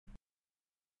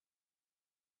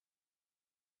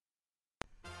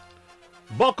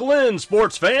Buckle in,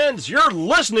 sports fans. You're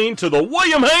listening to The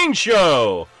William Haynes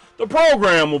Show. The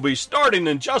program will be starting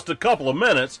in just a couple of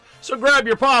minutes, so grab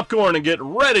your popcorn and get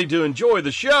ready to enjoy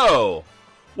the show.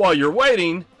 While you're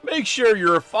waiting, make sure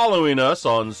you're following us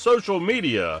on social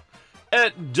media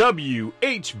at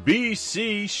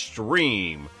WHBC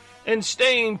Stream and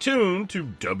staying tuned to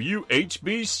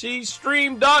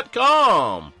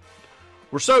WHBCStream.com.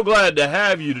 We're so glad to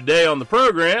have you today on the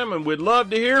program, and we'd love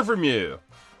to hear from you.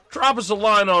 Drop us a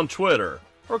line on Twitter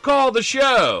or call the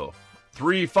show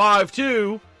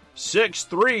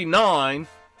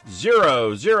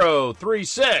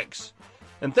 352-639-0036.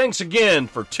 And thanks again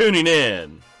for tuning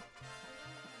in.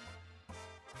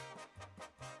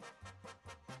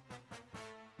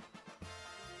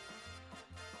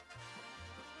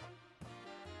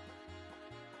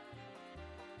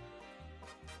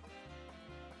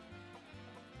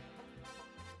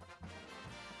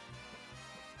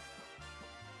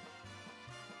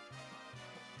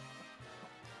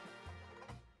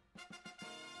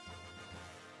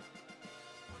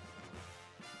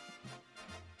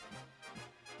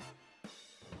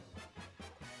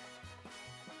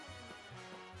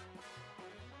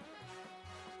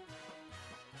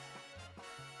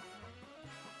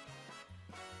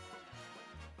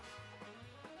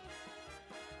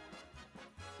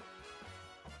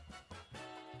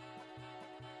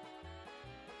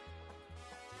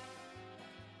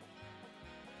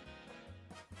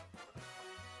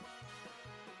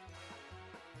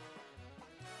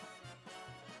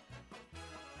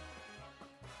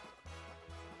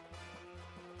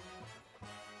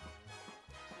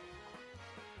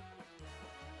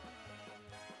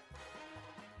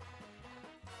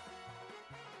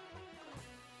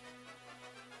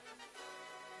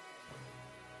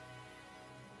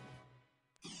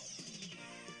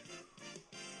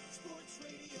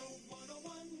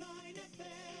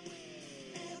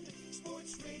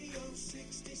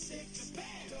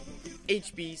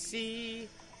 HBC.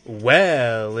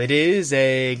 Well, it is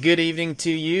a good evening to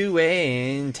you,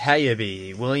 and how you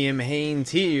be? William Haynes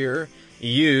here,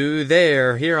 you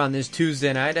there, here on this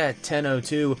Tuesday night at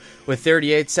 10:02 with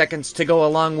 38 seconds to go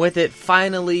along with it.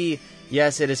 Finally,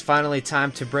 yes, it is finally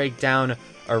time to break down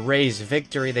a Rays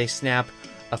victory. They snap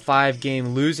a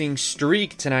 5-game losing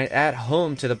streak tonight at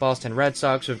home to the Boston Red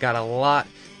Sox. We've got a lot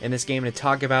in this game to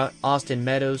talk about. Austin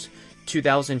Meadows'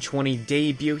 2020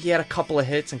 debut. He had a couple of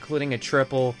hits, including a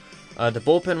triple. The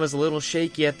bullpen was a little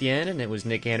shaky at the end, and it was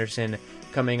Nick Anderson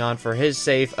coming on for his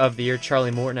save of the year. Charlie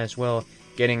Morton as well,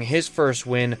 getting his first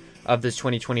win of this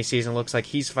 2020 season. Looks like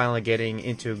he's finally getting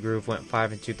into a groove. Went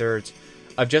 5 2/3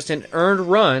 of just an earned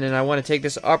run, and I want to take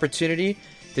this opportunity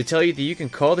to tell you that you can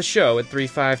call the show at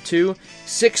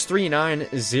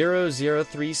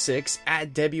 352-639-0036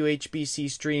 at WHBC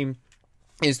Stream.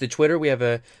 Is the Twitter. We have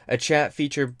a chat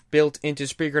feature built into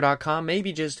Spreaker.com.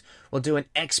 Maybe we'll do an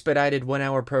expedited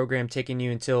 1-hour program taking you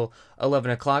until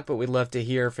 11 o'clock, but we'd love to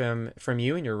hear from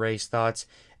you and your race thoughts.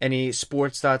 Any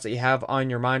sports thoughts that you have on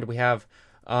your mind. We have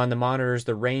on the monitors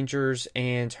the Rangers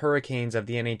and Hurricanes of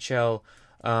the NHL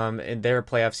in their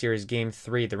playoff series, Game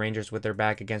 3. The Rangers with their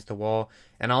back against the wall.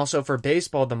 And also for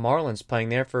baseball, the Marlins playing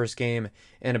their first game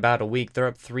in about a week. They're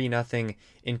up 3-0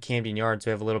 in Camden Yards.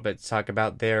 We have a little bit to talk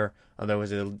about there. Although it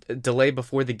was a delay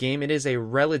before the game. It is a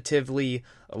relatively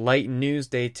light news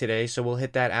day today, so we'll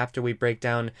hit that after we break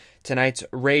down tonight's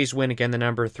Rays win. Again, the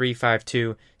number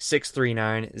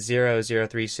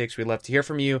 352-639-0036. We'd love to hear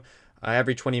from you.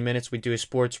 Every 20 minutes we do a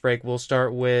sports break. We'll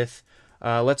start with,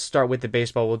 let's start with the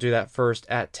baseball. We'll do that first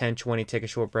at 10:20. Take a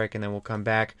short break, and then we'll come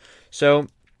back. So,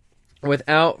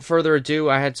 without further ado,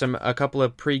 I had a couple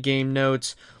of pre-game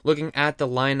notes. Looking at the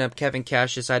lineup, Kevin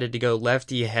Cash decided to go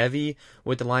lefty heavy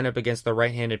with the lineup against the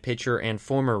right-handed pitcher and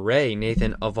former Ray,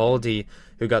 Nathan Eovaldi,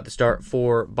 who got the start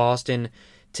for Boston.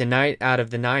 Tonight, out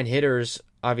of the 9 hitters,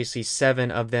 obviously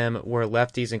 7 of them were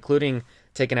lefties, including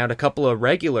taking out a couple of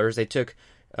regulars. They took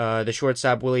the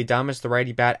shortstop Willie Damas, the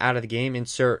righty bat, out of the game.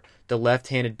 Insert the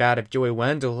left-handed bat of Joey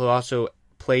Wendell, who also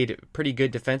played pretty good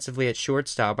defensively at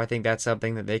shortstop. I think that's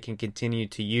something that they can continue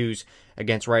to use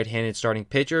against right-handed starting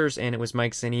pitchers, and it was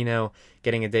Mike Zunino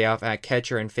getting a day off at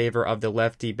catcher in favor of the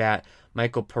lefty bat,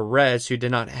 Michael Perez, who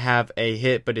did not have a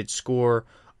hit but did score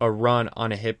a run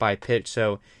on a hit by pitch.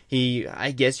 So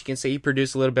I guess you can say he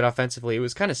produced a little bit offensively. It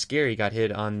was kind of scary. He got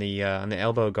hit on the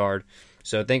elbow guard.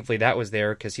 So thankfully that was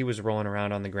there because he was rolling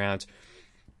around on the ground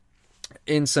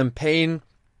in some pain.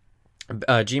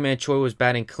 G-Man Choi was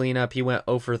batting cleanup. He went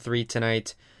 0 for 3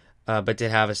 tonight, but did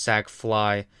have a sac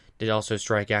fly. Did also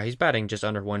strike out. He's batting just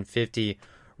under 150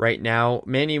 right now.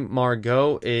 Manny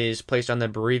Margot is placed on the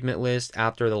bereavement list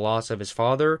after the loss of his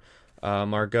father.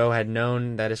 Margot had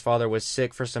known that his father was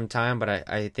sick for some time, but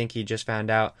I think he just found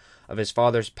out of his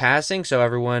father's passing. So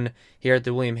everyone here at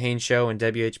the William Haynes Show and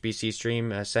WHBC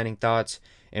Stream sending thoughts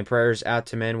and prayers out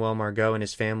to Manuel Margot and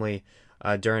his family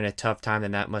during a tough time,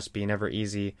 and that must be never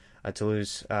easy to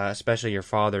lose, especially your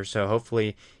father. So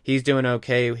hopefully he's doing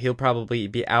okay. He'll probably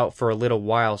be out for a little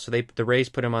while. So the Rays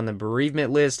put him on the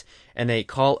bereavement list, and they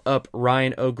call up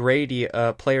Ryan O'Grady,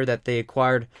 a player that they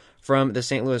acquired from the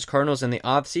St. Louis Cardinals in the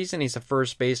offseason. He's a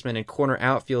first baseman and corner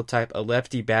outfield type, a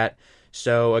lefty bat.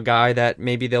 So a guy that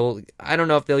maybe I don't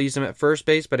know if they'll use him at first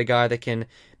base, but a guy that can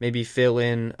maybe fill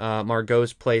in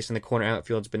Margot's place in the corner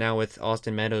outfields. But now with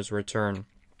Austin Meadows' return,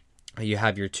 you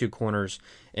have your two corners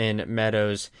in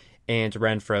Meadows and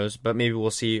Renfroe's, but maybe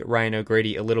we'll see Ryan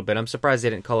O'Grady a little bit. I'm surprised they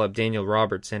didn't call up Daniel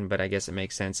Robertson, but I guess it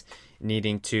makes sense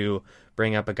needing to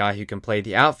bring up a guy who can play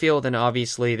the outfield. And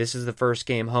obviously this is the first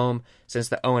game home since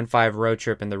the 0-5 road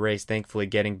trip, and the Rays thankfully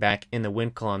getting back in the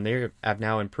win column. They have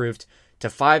now improved to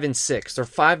 5-6. They're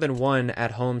 5-1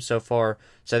 at home so far,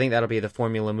 so I think that'll be the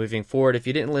formula moving forward. If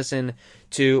you didn't listen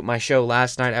to my show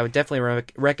last night, I would definitely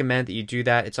recommend that you do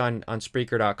that. It's on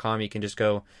Spreaker.com. You can just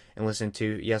go and listen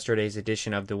to yesterday's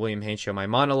edition of the William Haynes Show, my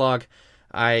monologue.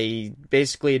 I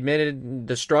basically admitted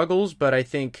the struggles, but I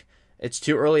think it's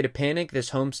too early to panic. This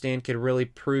homestand could really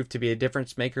prove to be a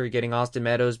difference maker, getting Austin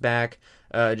Meadows back.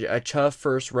 A tough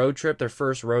first road trip, their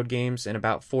first road games in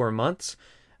about 4 months.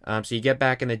 So you get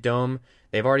back in the Dome.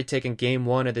 They've already taken game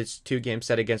one of this 2-game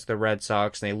set against the Red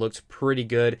Sox, and they looked pretty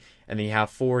good. And then you have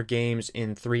 4 games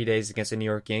in 3 days against the New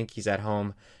York Yankees at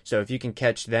home. So if you can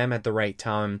catch them at the right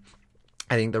time,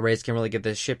 I think the Rays can really get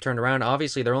this ship turned around.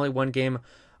 Obviously, they're only 1 game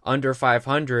under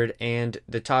 500, and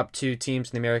the top 2 teams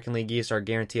in the American League East are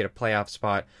guaranteed a playoff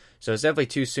spot. So it's definitely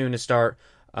too soon to start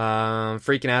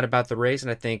freaking out about the Rays,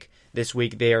 and I think this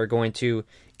week they are going to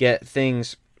get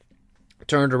things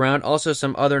turned around. Also,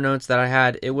 some other notes that I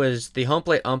had, it was the home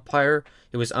plate umpire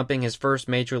who was umping his first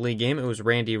major league game. It was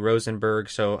Randy Rosenberg,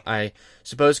 so I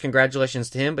suppose congratulations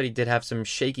to him, but he did have some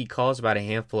shaky calls, about a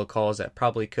handful of calls that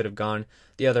probably could have gone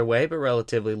the other way, but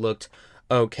relatively looked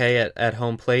okay at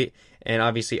home plate. And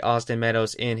obviously Austin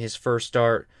Meadows, in his first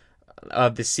start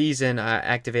of the season,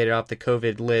 activated off the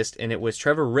COVID list, and it was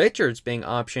Trevor Richards being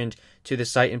optioned to the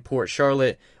site in Port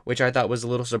Charlotte, which I thought was a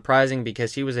little surprising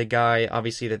because he was a guy,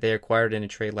 obviously, that they acquired in a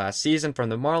trade last season from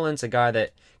the Marlins, a guy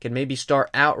that could maybe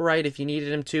start outright if you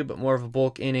needed him to, but more of a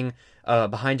bulk inning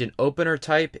behind an opener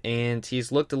type, and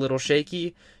he's looked a little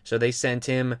shaky, so they sent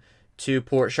him to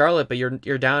Port Charlotte. But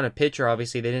you're down a pitcher,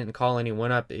 obviously. They didn't call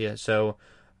anyone up, so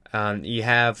you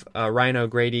have Ryan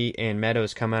O'Grady and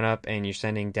Meadows coming up, and you're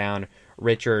sending down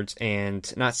Richards,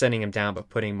 and not sending him down, but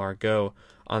putting Margot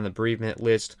on the bereavement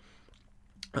list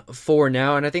for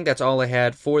now. And I think that's all I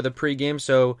had for the pregame.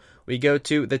 So we go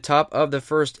to the top of the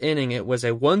first inning. It was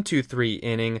a 1-2-3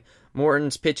 inning.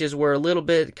 Morton's pitches were a little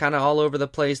bit kind of all over the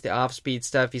place. The off-speed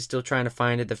stuff, he's still trying to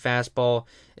find it. The fastball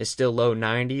is still low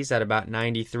 90s at about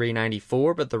 93,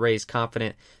 94, but the Rays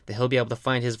confident that he'll be able to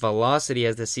find his velocity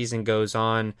as the season goes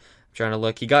on. I'm trying to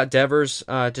look. He got Devers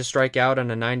to strike out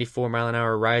on a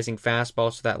 94-mile-an-hour rising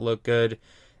fastball, so that looked good.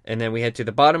 And then we head to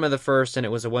the bottom of the first, and it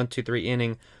was a 1-2-3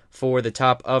 inning for the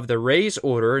top of the Rays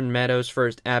order. And Meadows'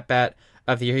 first at-bat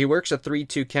of the year. He works a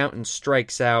 3-2 count and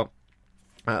strikes out.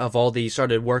 Evaldi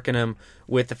started working him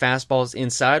with the fastballs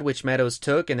inside, which Meadows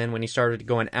took, and then when he started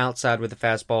going outside with the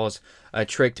fastballs,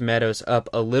 tricked Meadows up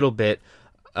a little bit.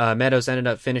 Meadows ended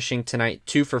up finishing tonight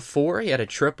 2 for 4. He had a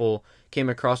triple, came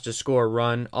across to score a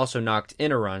run, also knocked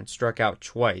in a run, struck out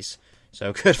twice.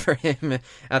 So good for him.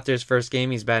 After his first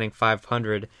game, he's batting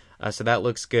 .500, so that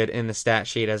looks good in the stat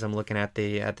sheet as I'm looking at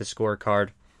the scorecard.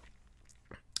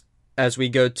 As we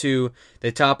go to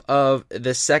the top of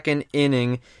the second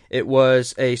inning, it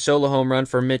was a solo home run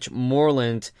for Mitch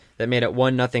Moreland that made it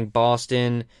 1-0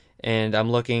 Boston. And I'm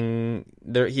looking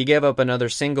there. He gave up another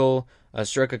single,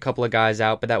 struck a couple of guys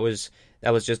out, but that was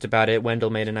just about it. Wendell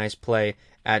made a nice play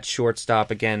at shortstop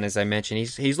again, as I mentioned.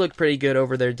 He's looked pretty good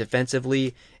over there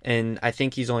defensively, and I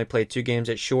think he's only played 2 games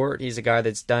at short. He's a guy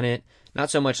that's done it,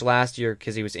 not so much last year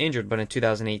because he was injured, but in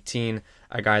 2018,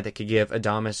 a guy that could give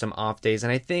Adames some off days.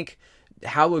 And I think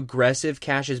how aggressive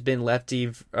Cash has been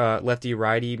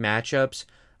lefty-righty matchups,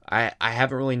 I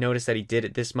haven't really noticed that he did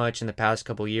it this much in the past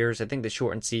couple years. I think the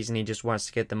shortened season, he just wants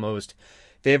to get the most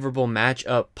favorable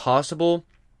matchup possible.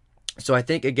 So I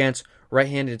think against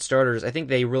right-handed starters, I think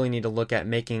they really need to look at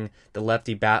making the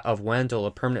lefty bat of Wendell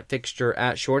a permanent fixture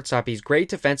at shortstop. He's great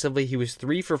defensively. He was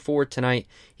 3 for 4 tonight.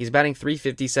 He's batting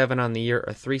 .357 on the year,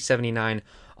 or .379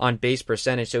 on base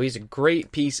percentage. So he's a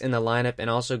great piece in the lineup and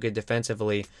also good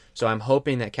defensively. So I'm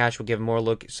hoping that Cash will give more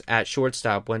looks at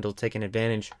shortstop. Wendell taking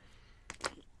advantage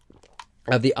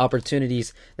of the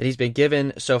opportunities that he's been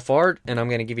given so far. And I'm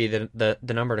going to give you the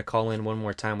number to call in one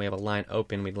more time. We have a line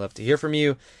open. We'd love to hear from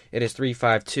you. It is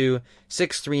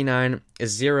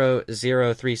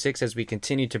 352-639-0036 as we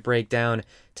continue to break down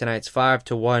tonight's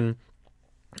 5-1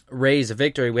 Rays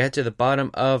victory. We head to the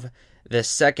bottom of the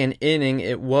second inning.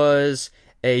 It was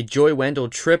a Joey Wendell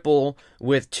triple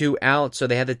with 2 outs. So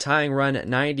they had the tying run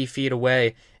 90 feet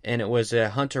away, and it was a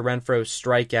Hunter Renfroe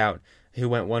strikeout who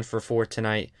went 1 for 4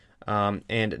 tonight.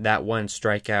 And that one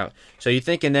strikeout. So you're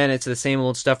thinking then it's the same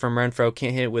old stuff from Renfroe.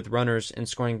 Can't hit with runners in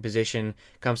scoring position.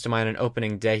 Comes to mind on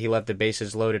opening day. He left the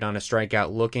bases loaded on a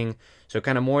strikeout looking. So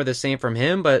kind of more of the same from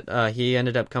him, but he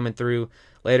ended up coming through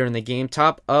later in the game.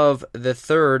 Top of the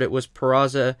third, it was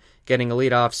Peraza getting a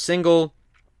leadoff single.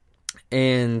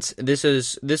 And this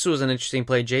was an interesting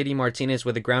play. J.D. Martinez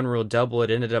with a ground rule double.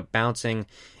 It ended up bouncing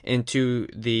into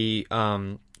the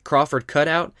Crawford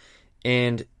cutout.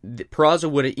 And Peraza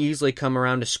would have easily come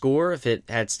around to score if it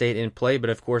had stayed in play,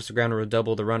 but of course the ground rule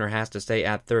double, the runner has to stay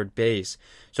at third base.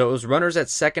 So it was runners at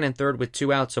second and third with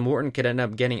 2 outs, so Morton could end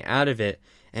up getting out of it,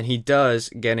 and he does,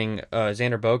 getting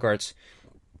Xander Bogaerts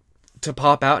to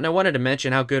pop out. And I wanted to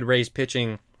mention how good Ray's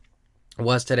pitching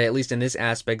was today, at least in this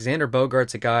aspect. Xander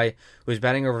Bogaerts, a guy who was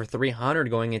batting over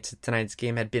 300 going into tonight's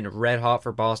game, had been red hot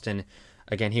for Boston.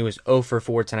 Again, he was 0 for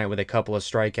 4 tonight with a couple of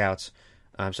strikeouts.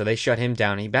 So they shut him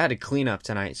down. He batted cleanup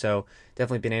tonight, so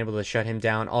definitely been able to shut him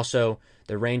down. Also,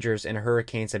 the Rangers and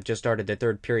Hurricanes have just started the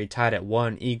third period tied at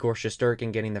 1. Igor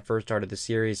Shesterkin getting the first start of the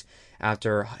series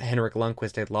after Henrik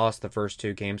Lundqvist had lost the first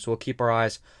 2 games. So we'll keep our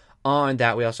eyes on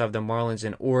that. We also have the Marlins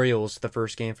and Orioles, the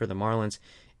first game for the Marlins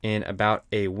in about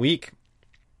a week.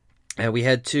 And we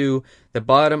head to the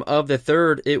bottom of the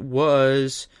third. It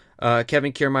was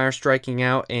Kevin Kiermaier striking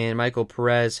out and Michael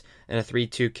Perez in a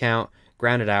 3-2 count.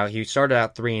 Grounded out. He started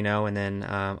out 3-0 and then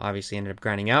obviously ended up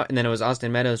grounding out. And then it was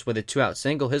Austin Meadows with a 2-out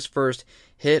single, his first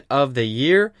hit of the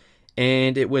year.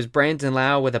 And it was Brandon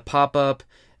Lau with a pop-up.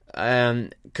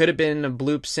 Could have been a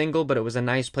bloop single, but it was a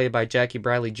nice play by Jackie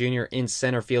Bradley Jr. in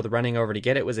center field running over to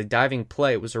get it. It was a diving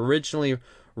play. It was originally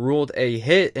ruled a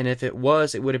hit, and if it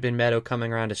was, it would have been Meadow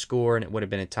coming around to score, and it would have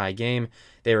been a tie game.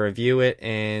 They review it,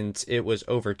 and it was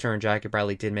overturned. Jackie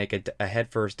Bradley did make a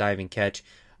head-first diving catch.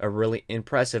 A really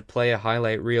impressive play, a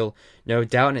highlight reel, no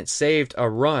doubt, and it saved a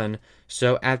run.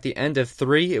 So at the end of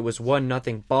 3, it was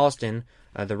 1-0 Boston.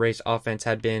 The Rays offense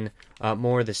had been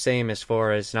more the same as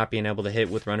far as not being able to hit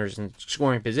with runners in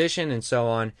scoring position and so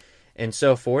on and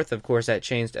so forth. Of course, that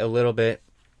changed a little bit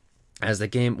as the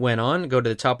game went on. Go to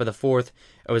the top of the 4th.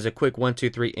 It was a quick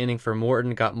 1-2-3 inning for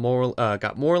Morton. Got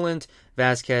Moreland,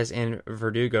 Vasquez, and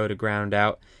Verdugo to ground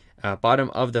out.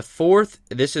 Bottom of the 4th,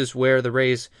 this is where the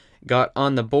Rays got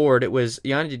on the board. It was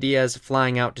Yandy Diaz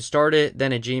flying out to start it,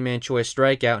 then a G-Man choice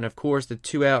strikeout, and of course the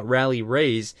 2-out rally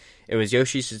Rays. It was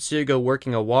Yoshi Tsutsugo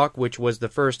working a walk, which was the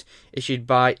first issued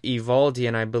by Eovaldi,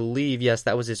 and I believe, yes,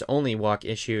 that was his only walk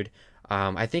issued.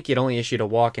 I think he'd only issued a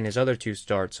walk in his other 2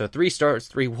 starts, so 3 starts,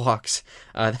 3 walks.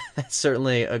 That's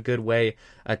certainly a good way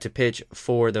to pitch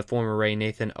for the former Ray,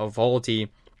 Nathan Eovaldi.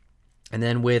 And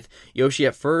then with Yoshi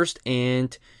at first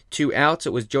and 2 outs,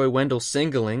 it was Joey Wendell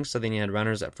singling, so then you had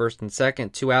runners at first and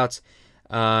second. 2 outs,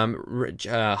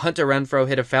 Hunter Renfroe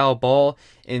hit a foul ball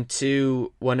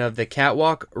into one of the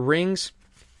catwalk rings.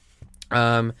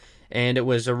 And it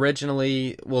was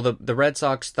originally, well, the Red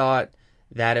Sox thought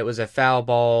that it was a foul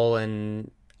ball, and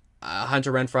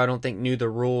Hunter Renfroe, I don't think, knew the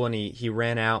rule, and he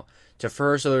ran out to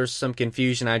first, so there's some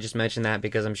confusion. I just mentioned that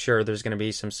because I'm sure there's going to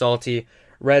be some salty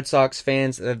Red Sox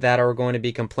fans that are going to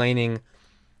be complaining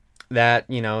that,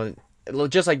 you know,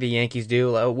 just like the Yankees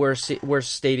do, we're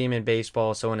stadium in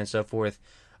baseball, so on and so forth.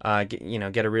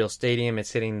 Get a real stadium.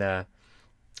 It's hitting the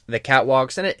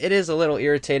catwalks, and it is a little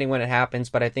irritating when it happens,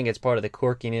 but I think it's part of the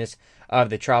quirkiness of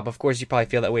the Trop. Of course, you probably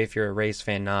feel that way if you're a Rays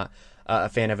fan, not a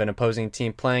fan of an opposing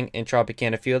team playing in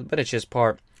Tropicana Field, but it's just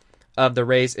part of the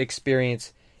Rays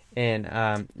experience. And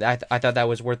I thought that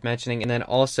was worth mentioning. And then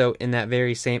also in that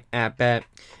very same at-bat,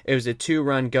 it was a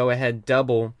 2-run go-ahead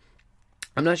double.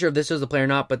 I'm not sure if this was the play or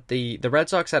not, but the Red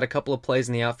Sox had a couple of plays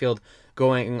in the outfield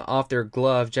going off their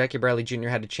glove. Jackie Bradley Jr.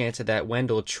 had a chance at that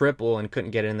Wendell triple and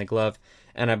couldn't get it in the glove.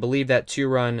 And I believe that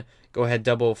 2-run go-ahead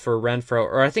double for Renfroe,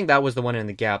 or I think that was the one in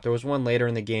the gap. There was one later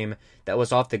in the game that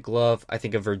was off the glove, I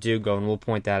think, of Verdugo, and we'll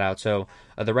point that out. So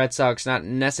the Red Sox, not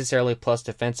necessarily plus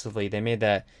defensively. They made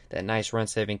that nice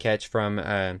run-saving catch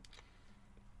from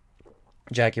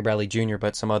Jackie Bradley Jr.,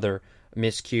 but some other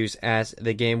miscues as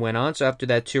the game went on. So after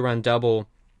that 2-run double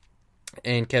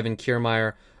and Kevin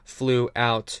Kiermaier flew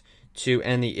out to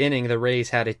end the inning, the Rays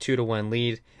had a 2-1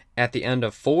 lead at the end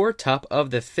of 4. Top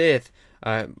of the 5th,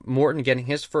 Morton getting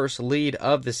his first lead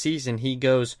of the season. He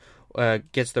gets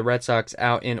the Red Sox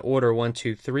out in order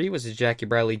 1-2-3. Was a Jackie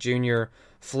Bradley Jr.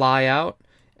 fly out,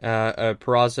 a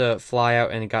Peraza fly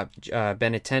out, and it got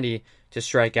Benintendi to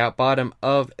strike out. Bottom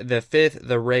of the fifth,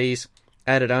 the Rays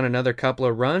added on another couple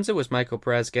of runs. It was Michael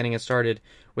Perez getting it started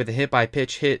with a hit by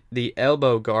pitch, hit the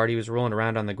elbow guard. He was rolling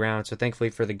around on the ground, so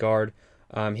thankfully for the guard,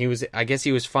 he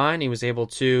was fine. He was able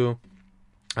to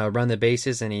run the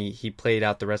bases, and he played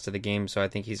out the rest of the game, so I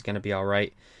think he's going to be all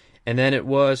right. And then it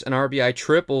was an RBI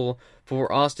triple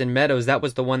for Austin Meadows. That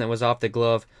was the one that was off the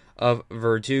glove of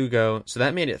Verdugo, so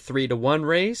that made it 3-1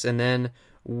 Rays. And then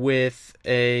with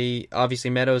obviously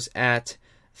Meadows at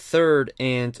third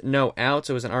and no outs,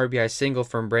 it was an RBI single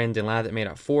from Brandon Lau that made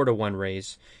it 4-1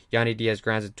 Rays. Yandy Diaz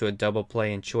grounded to a double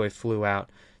play, and Choi flew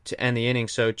out to end the inning.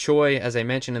 So Choi, as I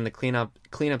mentioned in the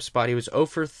cleanup spot, he was 0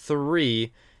 for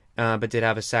 3, but did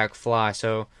have a sac fly.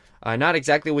 So not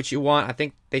exactly what you want. I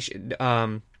think they should.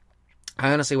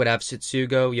 I honestly would have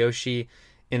Setsugo Yoshi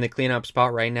in the cleanup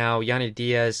spot right now. Yandy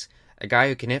Diaz, a guy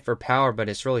who can hit for power, but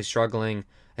is really struggling.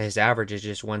 His average is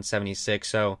just 176.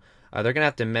 So they're going to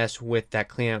have to mess with that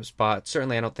cleanup spot.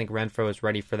 Certainly, I don't think Renfroe is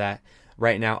ready for that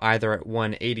right now either at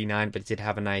 189, but did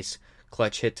have a nice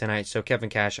clutch hit tonight. So Kevin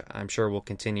Cash, I'm sure, will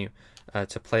continue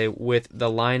to play with the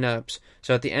lineups.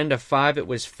 So at the end of 5, it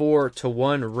was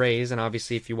 4-1 Rays, and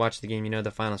obviously if you watch the game, you know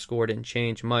the final score didn't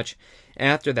change much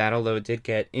after that, although it did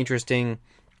get interesting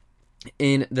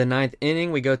in the 9th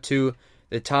inning. We go to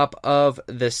the top of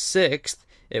the 6th.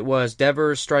 It was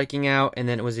Devers striking out, and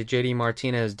then it was a JD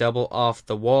Martinez double off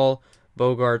the wall.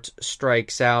 Bogarts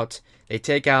strikes out. They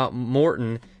take out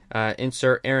Morton,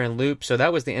 insert Aaron Loop. So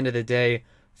that was the end of the day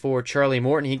for Charlie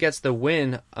Morton. He gets the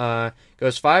win,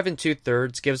 goes 5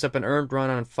 2/3, gives up an earned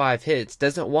run on 5 hits,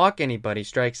 doesn't walk anybody,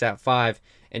 strikes out 5,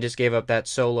 and just gave up that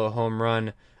solo home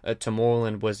run to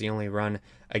Moreland. Was the only run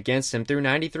against him. Through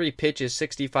 93 pitches,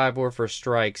 65 were for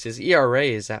strikes. His ERA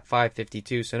is at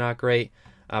 5.52, so not great,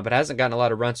 but hasn't gotten a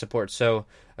lot of run support. So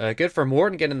good for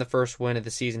Morton getting the first win of the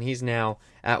season. He's now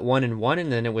at 1-1,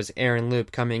 and then it was Aaron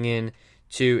Loop coming in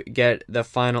to get the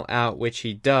final out, which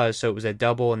he does. So it was a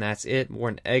double, and that's it.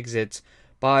 Morton exits.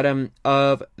 Bottom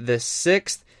of the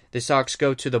 6th, the Sox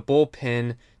go to the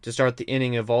bullpen to start the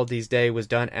inning. Evaldi's day was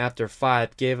done after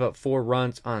 5. Gave up 4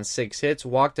 runs on 6 hits,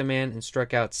 walked a man, and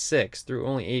struck out 6. Through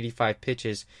only 85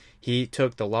 pitches, he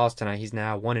took the loss tonight. He's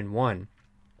now 1-1.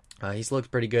 He's looked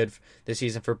pretty good this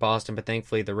season for Boston, but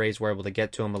thankfully the Rays were able to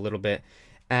get to him a little bit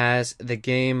as the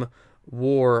game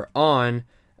wore on.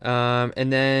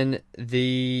 And then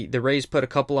the Rays put a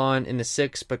couple on in the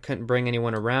 6th, but couldn't bring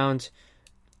anyone around.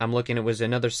 I'm looking, it was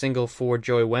another single for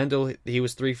Joey Wendell. He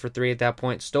was 3 for 3 at that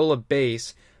point. Stole a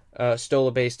base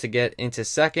to get into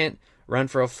second. Run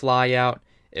for a fly out.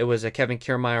 It was a Kevin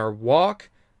Kiermaier walk.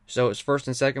 So it was first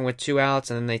and second with 2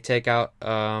 outs, and then they take out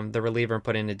the reliever and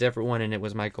put in a different one, and it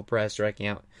was Michael Perez striking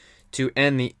out to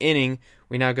end the inning.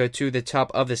 We now go to the top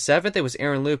of the 7th. It was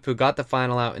Aaron Loop who got the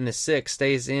final out in the 6th,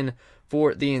 stays in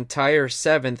for the entire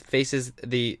 7th, faces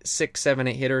the 6, 7,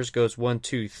 8 hitters, goes 1,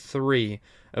 2, 3.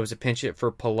 It was a pinch hit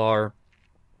for Pilar,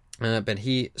 but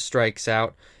he strikes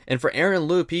out. And for Aaron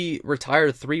Loop, he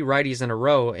retired 3 righties in a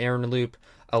row. Aaron Loop,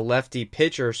 a lefty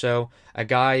pitcher, so a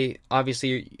guy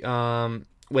obviously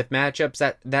with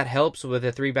matchups that helps with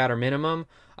a 3-batter minimum.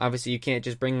 Obviously, you can't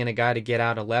just bring in a guy to get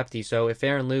out a lefty. So if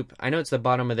Aaron Loop, I know it's the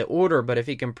bottom of the order, but if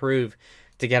he can prove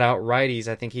to get out righties,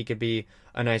 I think he could be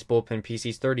a nice bullpen piece.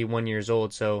 He's 31 years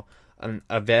old, so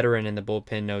a veteran in the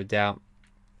bullpen, no doubt.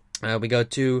 We go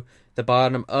to the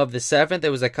bottom of the 7th.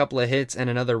 There was a couple of hits and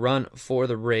another run for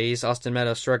the Rays. Austin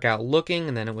Meadows struck out looking,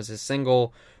 and then it was a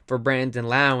single for Brandon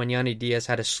Lau, and Yandy Diaz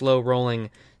had a slow-rolling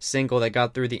single that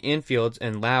got through the infield,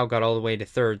 and Lau got all the way to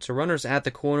third. So runners at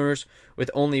the corners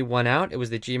with only 1 out. It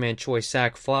was the G-Man Choi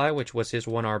sac fly, which was his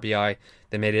 1 RBI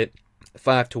that made it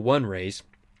 5-1 Rays.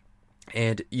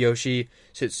 And Yoshi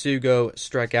Setsugo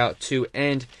struck out to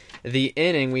end the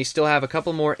inning. We still have a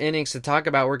couple more innings to talk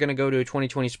about. We're going to go to a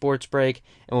 2020 sports break,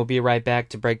 and we'll be right back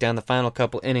to break down the final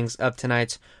couple innings of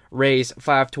tonight's Rays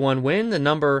 5-1 win. The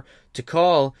number to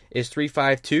call is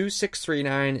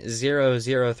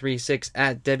 352-639-0036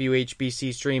 at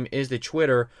WHBC Stream is the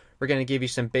Twitter. We're going to give you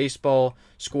some baseball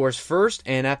scores first,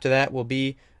 and after that, we'll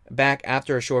be back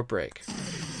after a short break.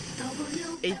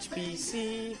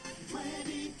 HBC.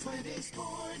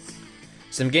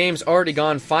 Some games already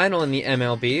gone final in the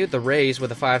MLB. The Rays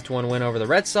with a 5-1 win over the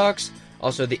Red Sox.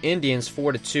 Also, the Indians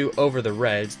 4-2 over the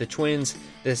Reds. The Twins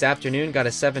this afternoon got a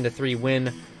 7-3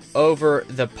 win over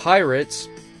the Pirates.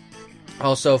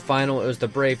 Also, final, it was the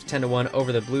Braves 10-1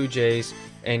 over the Blue Jays.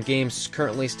 And games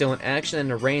currently still in action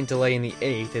and a rain delay in the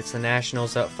 8th. It's the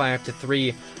Nationals up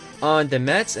 5-3 on the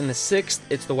Mets. In the 6th,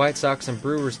 it's the White Sox and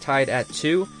Brewers tied at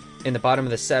 2. In the bottom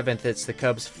of the 7th, it's the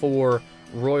Cubs 4,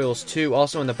 Royals 2.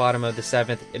 Also in the bottom of the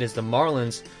 7th, it is the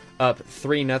Marlins up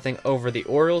 3-0 over the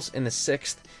Orioles. In the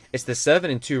 6th, it's the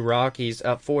 7-2 Rockies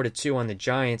up 4-2 on the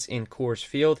Giants in Coors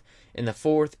Field. In the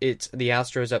 4th, it's the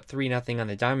Astros up 3-0 on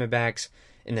the Diamondbacks.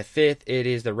 In the 5th, it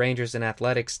is the Rangers and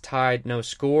Athletics tied, no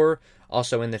score.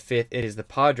 Also in the 5th, it is the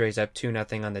Padres up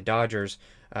 2-0 on the Dodgers.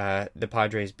 The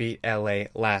Padres beat LA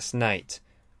last night.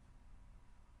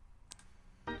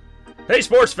 Hey,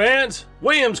 sports fans.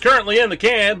 William's currently in the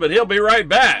can, but he'll be right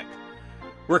back.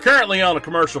 We're currently on a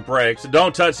commercial break, so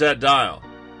don't touch that dial.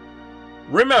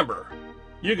 Remember,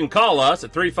 you can call us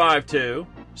at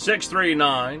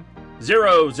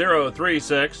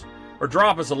 352-639-0036 or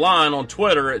drop us a line on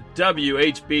Twitter at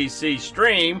WHBC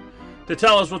Stream to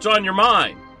tell us what's on your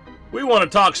mind. We want to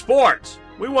talk sports.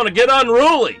 We want to get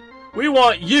unruly. We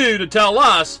want you to tell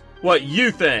us what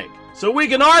you think so we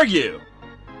can argue.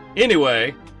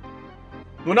 Anyway,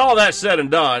 when all that's said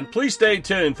and done, please stay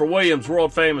tuned for William's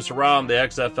world-famous Around the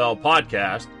XFL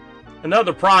podcast and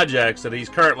other projects that he's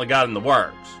currently got in the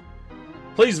works.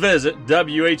 Please visit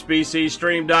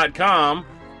WHBCstream.com,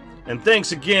 and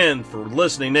thanks again for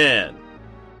listening in.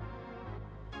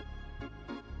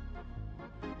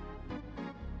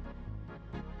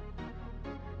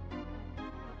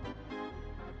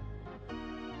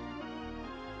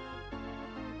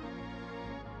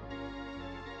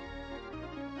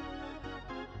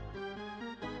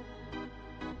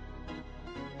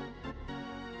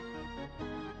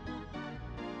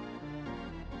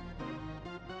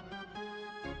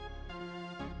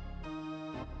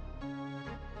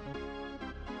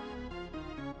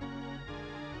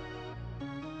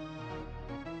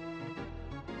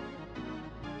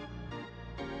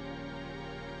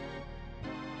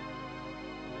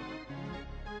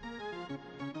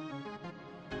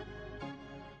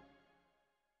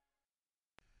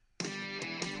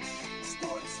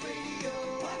 Sports Radio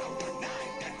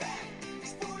 101.9 FM.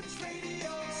 Sports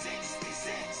Radio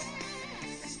 66.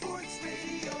 Sports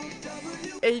Radio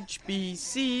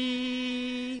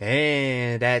HBC.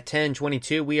 And at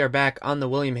 10:22, we are back on the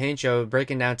William Haynes Show,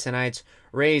 breaking down tonight's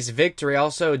Rays victory.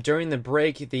 Also, during the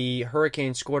break, the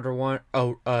Hurricanes scored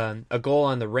a goal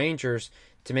on the Rangers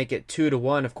to make it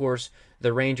 2-1. Of course,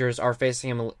 the Rangers are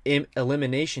facing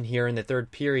elimination here in the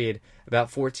third period.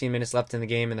 About 14 minutes left in the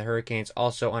game, and the Hurricanes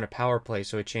also on a power play,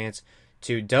 so a chance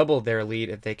to double their lead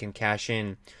if they can cash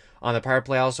in. On the power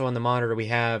play, also on the monitor, we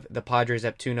have the Padres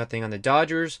up 2-0 on the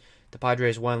Dodgers. The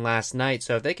Padres won last night,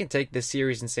 so if they can take this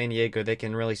series in San Diego, they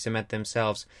can really cement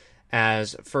themselves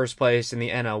as first place in the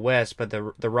NL West. But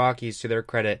the Rockies, to their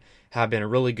credit, have been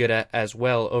really good at as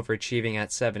well, overachieving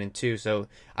at 7-2. So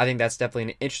I think that's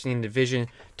definitely an interesting division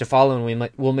to follow, and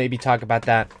we'll maybe talk about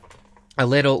that a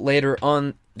little later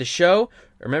on the show.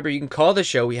 Remember, you can call the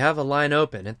show. We have a line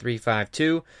open at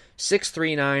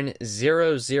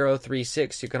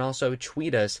 352-639-0036. You can also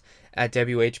tweet us at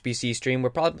WHBC Stream. We're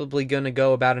probably going to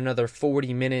go about another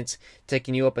 40 minutes,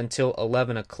 taking you up until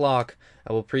 11 o'clock.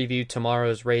 I will preview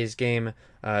tomorrow's Rays game,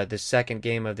 the second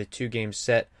game of the two-game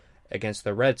set against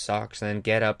the Red Sox, and then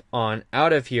get up on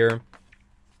out of here.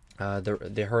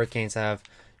 The Hurricanes have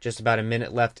just about a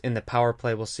minute left in the power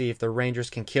play. We'll see if the Rangers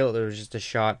can kill it. There was just a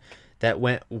shot that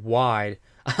went wide.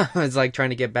 It's like trying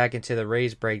to get back into the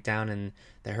Rays breakdown, and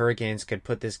the Hurricanes could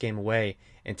put this game away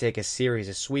and take a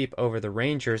sweep over the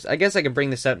Rangers. I guess I can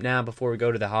bring this up now before we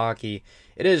go to the hockey.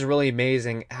 It is really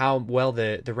amazing how well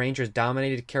the Rangers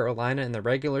dominated Carolina in the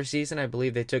regular season. I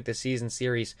believe they took the season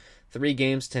series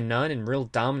 3-0 in real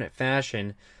dominant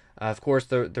fashion. Of course,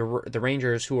 the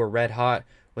Rangers, who were red hot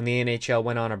when the NHL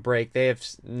went on a break, they have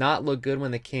not looked good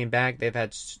when they came back. They've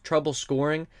had trouble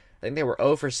scoring. I think they were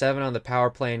 0 for 7 on the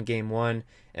power play in Game 1,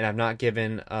 and I've not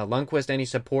given Lundqvist any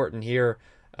support in here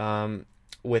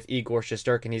with Igor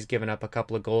Shesterkin. He's given up a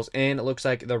couple of goals, and it looks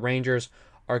like the Rangers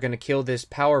are going to kill this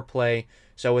power play.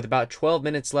 So with about 12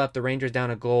 minutes left, the Rangers down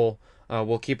a goal.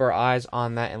 We'll keep our eyes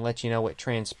on that and let you know what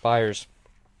transpires.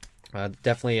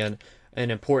 Definitely an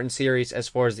important series as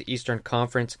far as the Eastern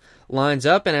Conference lines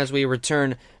up. And as we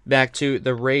return back to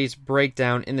the Rays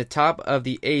breakdown, in the top of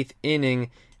the 8th inning,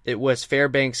 it was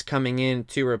Fairbanks coming in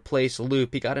to replace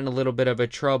Loop. He got in a little bit of a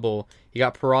trouble. He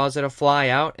got Peraza to fly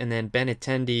out, and then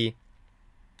Benintendi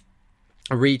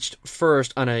reached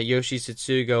first on a Yoshi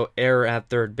Tsutsugo error at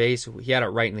third base. He had it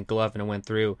right in the glove, and it went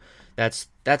through. That's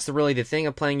really the thing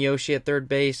of playing Yoshi at third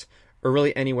base, or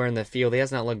really anywhere in the field. He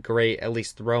has not looked great, at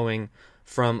least throwing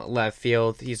from left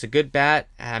field. He's a good bat.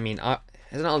 I mean, has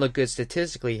not looked good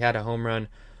statistically. He had a home run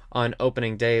on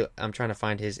opening day. I'm trying to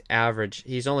find his average.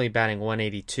 He's only batting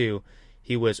 182.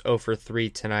 He was 0 for 3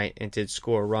 tonight and did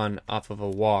score a run off of a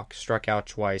walk, struck out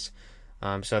twice.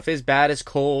 So if his bat is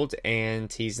cold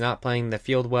and he's not playing the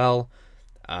field well,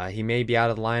 he may be out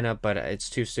of the lineup, but it's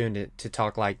too soon to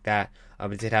talk like that.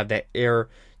 But did have that error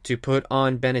to put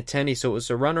on Benintendi, so it was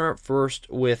a runner at first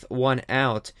with 1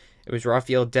 out. It was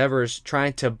Rafael Devers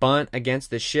trying to bunt against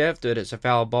the shift, but it's a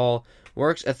foul ball.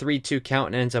 Works a 3-2 count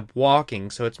and ends up walking,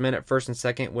 so it's men at first and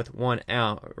second with 1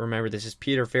 out. Remember, this is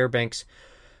Peter Fairbanks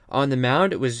on the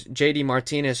mound. It was J.D.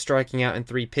 Martinez striking out in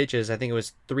 3 pitches. I think it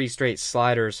was 3 straight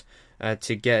sliders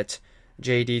to get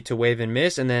J.D. to wave and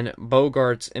miss, and then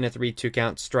Bogarts in a 3-2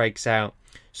 count strikes out.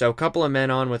 So a couple of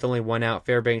men on with only 1 out.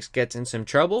 Fairbanks gets in some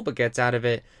trouble, but gets out of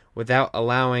it without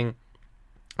allowing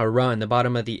a run. The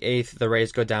bottom of the 8th, the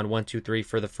Rays go down 1-2-3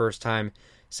 for the first time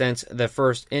since the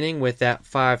first inning with that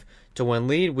 5-1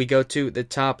 lead. We go to the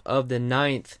top of the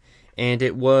 9th, and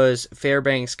it was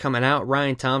Fairbanks coming out,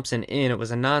 Ryan Thompson in. It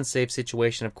was a non-safe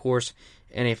situation, of course,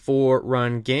 in a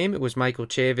 4-run game. It was Michael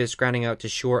Chavis grounding out to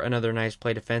short. Another nice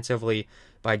play defensively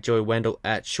by Joey Wendell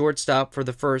at shortstop for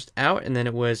the first out, and then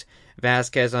it was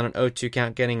Vasquez on an 0-2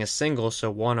 count getting a single,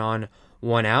 so 1 on,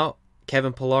 1 out.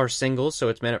 Kevin Pillar singles, so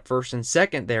it's men at first and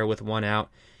second there with 1 out.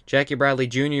 Jackie Bradley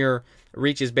Jr.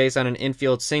 reaches base on an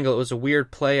infield single. It was a weird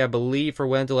play, I believe, for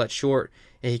Wendell at short,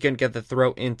 and he couldn't get the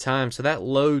throw in time, so that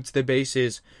loads the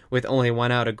bases with only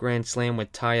 1 out. A grand slam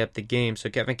would tie up the game, so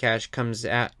Kevin Cash comes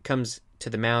to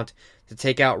the mound to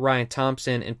take out Ryan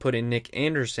Thompson and put in Nick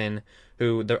Anderson,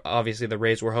 who obviously the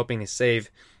Rays were hoping to save,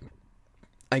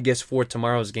 I guess, for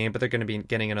tomorrow's game, but they're going to be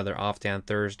getting another off day on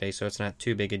Thursday, so it's not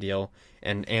too big a deal.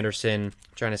 And Anderson,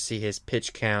 trying to see his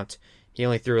pitch count, he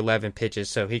only threw 11 pitches,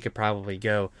 so he could probably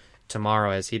go tomorrow,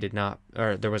 as he did not,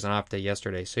 or there was an off day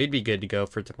yesterday, so he'd be good to go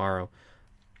for tomorrow.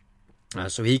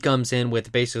 So he comes in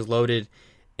with bases loaded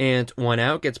and 1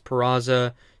 out, gets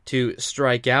Peraza to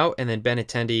strike out, and then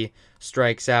Benintendi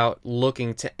strikes out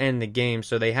looking to end the game.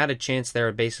 So they had a chance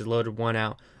there, bases loaded, 1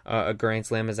 out. A grand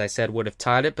slam, as I said, would have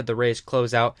tied it, but the Rays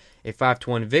close out a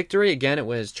 5-1 victory. Again, it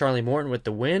was Charlie Morton with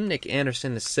the win, Nick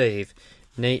Anderson the save,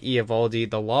 Nate Eovaldi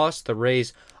the loss. The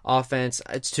Rays offense,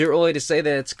 it's too early to say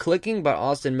that it's clicking, but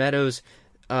Austin Meadows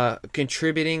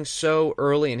contributing so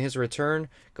early in his return,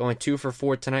 going 2 for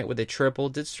 4 tonight with a triple.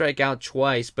 Did strike out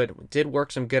twice, but did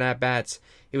work some good at-bats.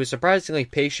 He was surprisingly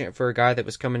patient for a guy that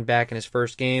was coming back in his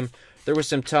first game. There was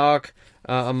some talk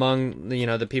among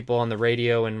the people on the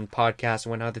radio and podcasts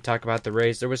and whatnot to talk about the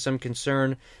Rays. There was some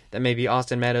concern that maybe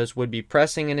Austin Meadows would be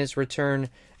pressing in his return,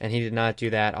 and he did not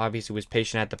do that. Obviously was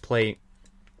patient at the plate.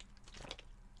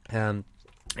 And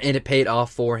it paid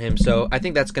off for him. So I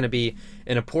think that's going to be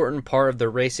an important part of the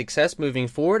Rays' success moving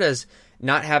forward, as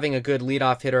not having a good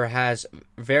leadoff hitter has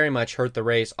very much hurt the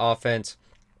Rays' offense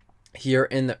here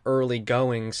in the early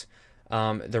goings.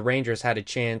 The Rangers had a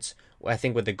chance, I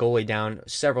think, with the goalie down,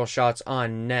 several shots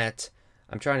on net.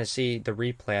 I'm trying to see the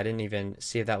replay. I didn't even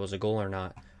see if that was a goal or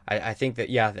not. I think that,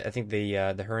 yeah, I think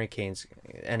the Hurricanes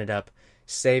ended up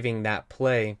saving that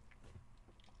play.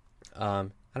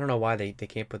 I don't know why they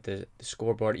can't put the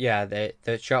scoreboard. Yeah,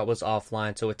 the shot was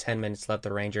offline, so with 10 minutes left,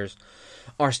 the Rangers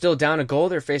are still down a goal.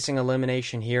 They're facing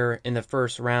elimination here in the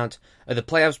first round of the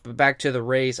playoffs. But back to the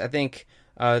Rays, I think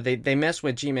they messed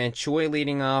with G-Man Choi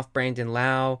leading off, Brandon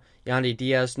Lau, Yandy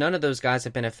Diaz. None of those guys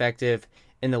have been effective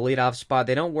in the leadoff spot.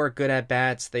 They don't work good at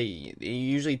bats. It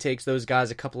usually takes those guys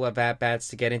a couple of at bats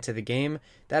to get into the game.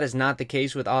 That is not the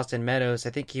case with Austin Meadows.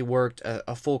 I think he worked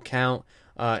a full count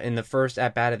in the first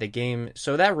at-bat of the game.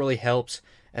 So that really helps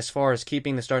as far as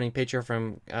keeping the starting pitcher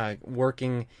from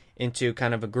working into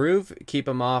kind of a groove, keep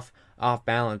him off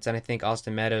balance. And I think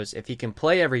Austin Meadows, if he can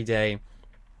play every day,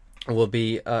 will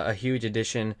be a huge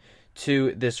addition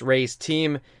to this Rays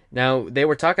team. Now, they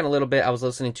were talking a little bit, I was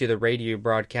listening to the radio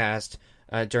broadcast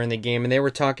during the game, and they were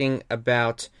talking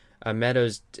about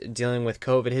Meadows dealing with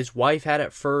COVID. His wife had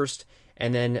it first,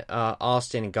 and then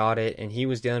Austin got it, and he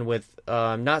was dealing with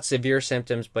not severe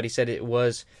symptoms, but he said it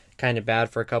was kind of bad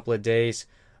for a couple of days.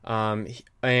 And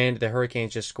the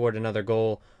Hurricanes just scored another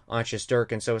goal on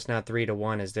Shesterkin, so it's now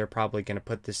 3-1, as they're probably going to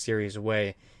put this series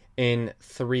away in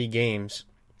 3 games.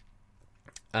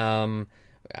 I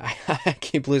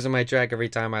keep losing my track every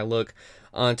time I look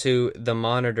onto the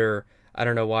monitor. I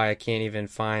don't know why I can't even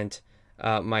find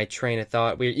my train of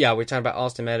thought. We're talking about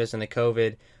Austin Meadows and the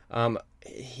COVID.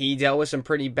 He dealt with some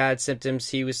pretty bad symptoms,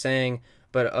 he was saying,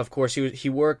 but of course he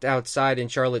worked outside in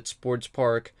Charlotte Sports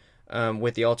Park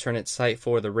with the alternate site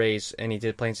for the Rays, and he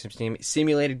did play in some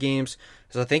simulated games.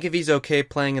 So I think if he's okay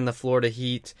playing in the Florida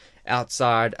heat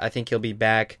outside, I think he'll be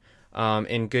back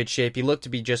in good shape. He looked to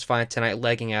be just fine tonight,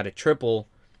 legging out a triple.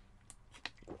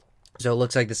 So it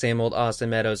looks like the same old Austin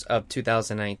Meadows of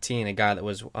 2019, a guy that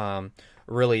was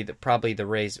really probably the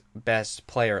Rays' best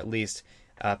player, at least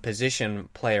position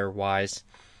player-wise.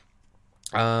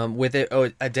 With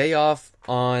a day off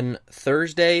on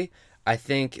Thursday, I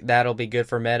think that'll be good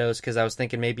for Meadows, because I was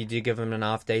thinking maybe do give him an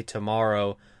off day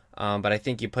tomorrow, but I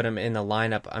think you put him in the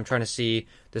lineup. I'm trying to see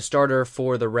the starter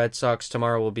for the Red Sox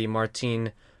tomorrow will be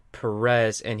Martin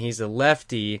Perez, and he's a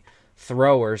lefty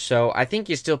thrower, so I think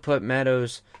you still put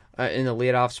Meadows in the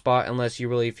leadoff spot unless you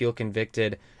really feel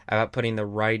convicted about putting the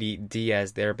righty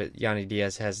Diaz there, but Yanni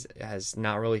Diaz has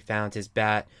not really found his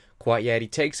bat quite yet. He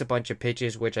takes a bunch of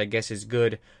pitches, which I guess is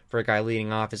good for a guy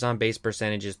leading off. His on-base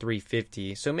percentage is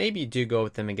 .350, so maybe you do go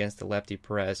with him against the lefty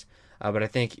Perez, but I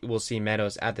think we'll see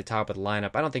Meadows at the top of the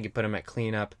lineup. I don't think you put him at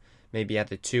cleanup, maybe at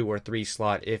the 2 or 3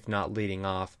 slot, if not leading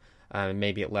off,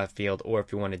 maybe at left field, or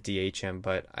if you want to DH him,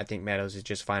 but I think Meadows is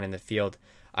just fine in the field.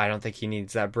 I don't think he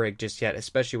needs that break just yet,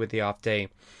 especially with the off day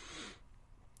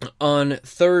on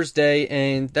Thursday,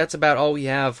 and that's about all we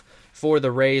have for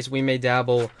the Rays. We may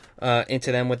dabble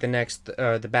into them with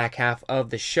the back half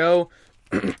of the show.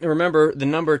 Remember, the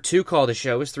number to call the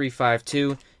show is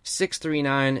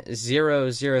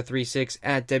 352-639-0036.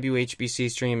 At WHBC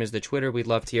Stream is the Twitter. We'd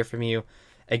love to hear from you.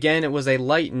 Again, it was a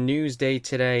light news day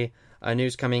today.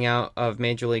 News coming out of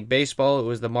Major League Baseball. It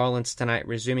was the Marlins tonight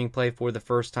resuming play for the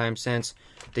first time since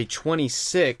the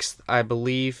 26th, I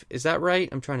believe. Is that right?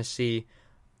 I'm trying to see.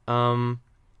 Yeah,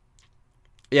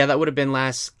 that would have been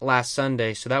last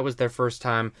Sunday. So that was their first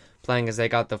time playing, as they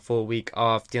got the full week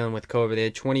off dealing with COVID. They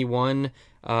had 21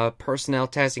 personnel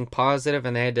testing positive,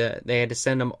 and they had to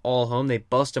send them all home. They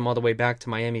bussed them all the way back to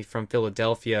Miami from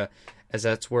Philadelphia, as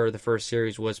that's where the first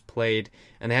series was played.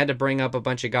 And they had to bring up a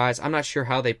bunch of guys. I'm not sure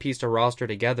how they pieced a roster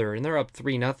together, and they're up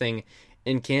 3-0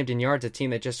 in Camden Yards, a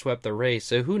team that just swept the Rays.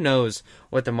 So who knows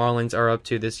what the Marlins are up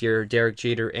to this year, Derek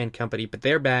Jeter and company. But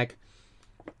they're back.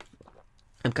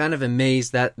 I'm kind of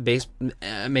amazed that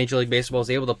Major League Baseball is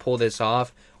able to pull this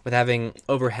off with having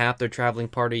over half their traveling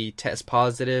party test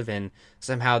positive, and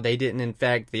somehow they didn't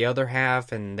infect the other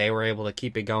half, and they were able to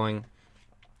keep it going.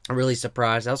 I'm really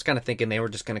surprised. I was kind of thinking they were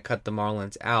just going to cut the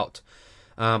Marlins out.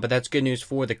 But that's good news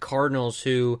for the Cardinals,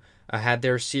 who had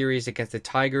their series against the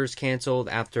Tigers canceled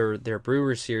after their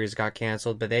Brewers series got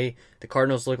canceled. But the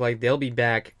Cardinals look like they'll be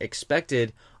back,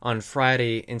 expected on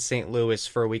Friday in St. Louis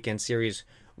for a weekend series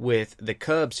with the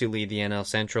Cubs, who lead the NL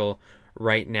Central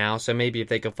right now. So maybe if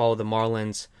they could follow the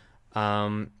Marlins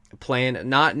plan,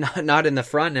 not in the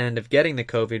front end of getting the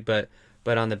COVID, but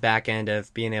on the back end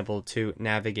of being able to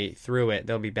navigate through it,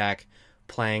 they'll be back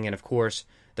playing. And of course,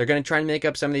 they're going to try and make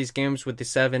up some of these games with the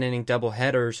 7-inning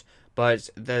doubleheaders,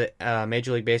 but the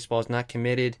Major League Baseball is not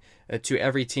committed to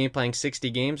every team playing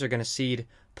 60 games. They're going to seed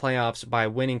playoffs by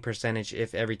winning percentage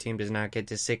if every team does not get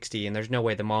to 60, and there's no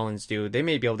way the Marlins do. They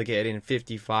may be able to get in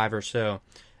 55 or so.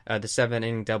 The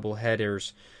 7-inning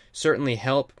doubleheaders certainly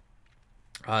help.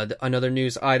 Another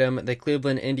news item, the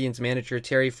Cleveland Indians manager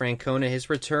Terry Francona, his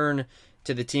return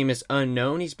to the team is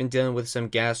unknown. He's been dealing with some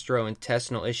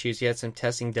gastrointestinal issues. He had some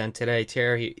testing done today.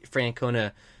 Terry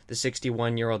Francona, the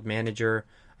 61-year-old manager,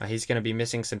 he's going to be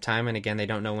missing some time, and again, they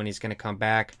don't know when he's going to come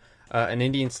back. An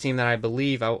Indians team that I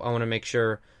believe, I want to make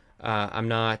sure I'm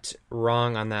not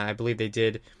wrong on that. I believe they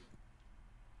did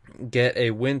get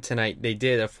a win tonight. They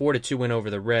did a 4-2 win over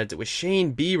the Reds. It was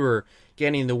Shane Bieber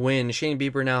getting the win. Shane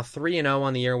Bieber now 3-0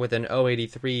 on the year with an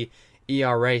 .083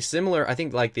 ERA. Similar, I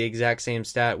think, like the exact same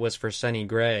stat was for Sonny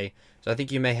Gray. So I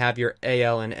think you may have your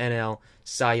AL and NL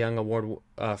Cy Young Award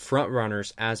front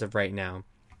runners as of right now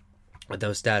with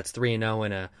those stats, 3-0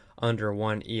 and a under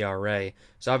 1 ERA.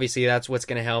 So obviously that's what's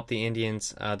going to help the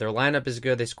Indians. Their lineup is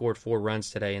good. They scored 4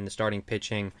 runs today in the starting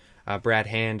pitching. Brad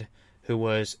Hand, who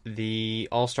was the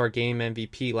All-Star Game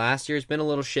MVP last year, has been a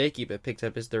little shaky, but picked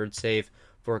up his 3rd save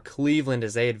for Cleveland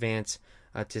as they advance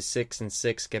to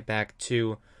 6-6, get back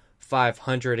to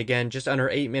 500. Again, just under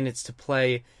 8 minutes to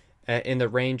play in the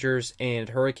Rangers and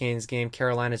Hurricanes game.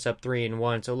 Carolina's up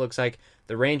 3-1, so it looks like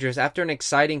the Rangers, after an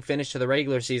exciting finish to the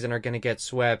regular season, are going to get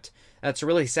swept. That's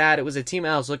really sad. It was a team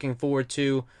I was looking forward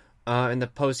to in the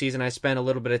postseason. I spent a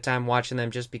little bit of time watching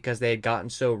them just because they had gotten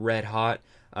so red hot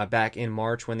back in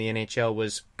March when the NHL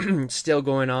was still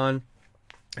going on.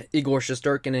 Igor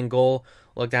Shesterkin in goal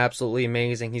looked absolutely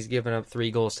amazing. He's given up 3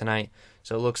 goals tonight,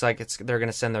 so it looks like they're going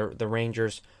to send the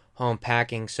Rangers home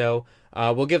packing. So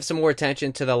we'll give some more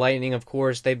attention to the Lightning. Of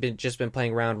course, they've just been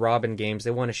playing round robin games.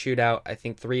 They won a shootout, I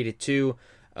think 3-2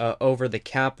 over the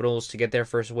Capitals to get their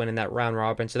first win in that round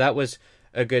robin. So that was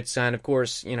a good sign. Of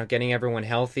course, getting everyone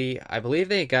healthy. I believe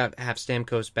they have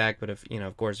Stamkos back, but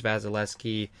of course,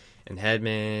 Vasilevsky and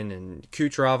Hedman and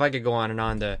Kucherov. I could go on and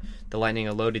on. The Lightning,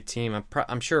 a loaded team.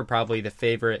 I'm sure probably the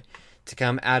favorite to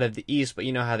come out of the East, but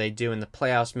you know how they do in the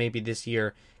playoffs. Maybe this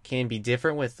year can be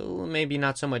different with maybe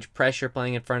not so much pressure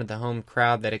playing in front of the home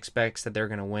crowd that expects that they're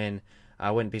going to win. I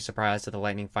wouldn't be surprised if the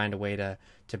Lightning find a way to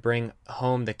bring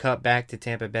home the cup back to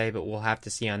Tampa Bay, but we'll have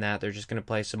to see on that. They're just going to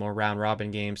play some more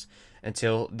round-robin games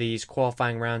until these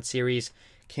qualifying round series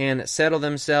can settle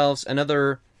themselves.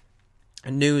 Another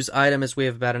news item, as we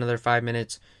have about another 5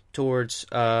 minutes towards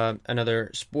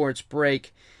another sports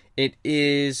break. It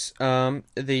is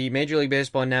the Major League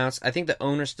Baseball announced, I think the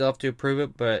owners still have to approve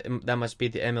it, but that must be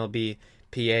the MLB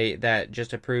PA that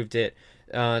just approved it.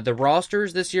 The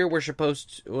rosters this year were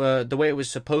supposed to, the way it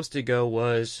was supposed to go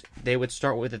was they would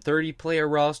start with a 30-player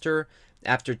roster.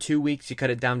 After 2 weeks, you cut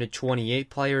it down to 28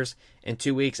 players, and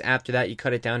 2 weeks after that, you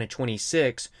cut it down to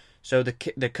 26. So the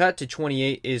cut to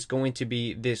 28 is going to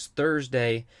be this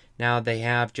Thursday. Now they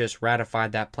have just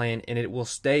ratified that plan, and it will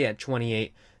stay at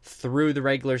 28 through the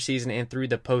regular season and through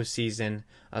the postseason.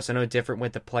 So no different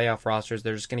with the playoff rosters.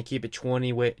 They're just going to keep it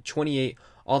 28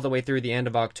 all the way through the end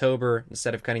of October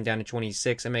instead of cutting down to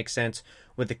 26. It makes sense.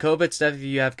 With the COVID stuff, if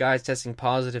you have guys testing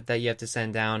positive that you have to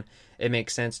send down, it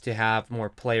makes sense to have more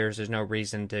players. There's no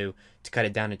reason to cut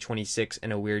it down to 26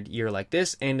 in a weird year like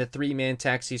this. And the 3-man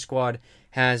taxi squad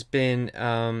has been...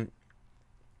 I'm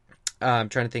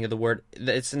trying to think of the word.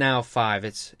 It's now 5.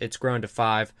 It's grown to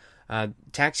 5.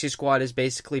 Taxi squad is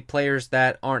basically players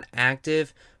that aren't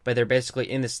active, but they're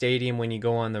basically in the stadium when you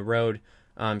go on the road.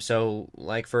 So,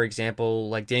 like, for example,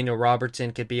 like Daniel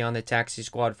Robertson could be on the taxi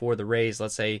squad for the Rays,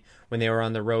 let's say, when they were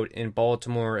on the road in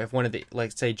Baltimore. If one of the,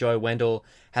 like, say, Joey Wendell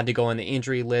had to go on the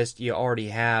injury list, you already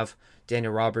have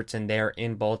Daniel Robertson there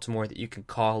in Baltimore that you can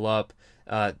call up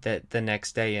the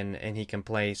next day and he can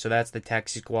play. So that's the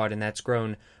taxi squad, and that's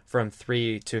grown from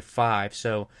 3 to 5.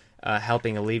 So,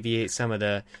 helping alleviate some of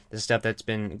the stuff that's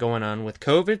been going on with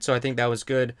COVID. So I think that was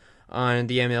good on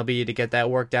the MLB to get that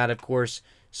worked out. Of course,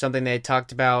 something they had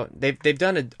talked about. They've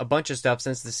done a bunch of stuff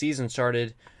since the season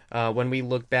started. When we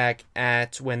look back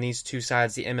at when these two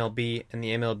sides, the MLB and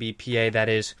the MLB PA, that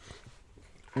is,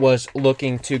 was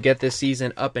looking to get this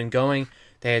season up and going,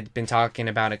 they had been talking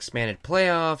about expanded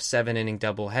playoffs, 7-inning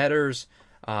doubleheaders,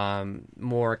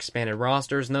 more expanded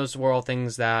rosters, and those were all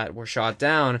things that were shot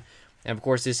down. And of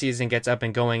course, this season gets up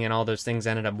and going, and all those things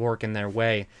ended up working their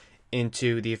way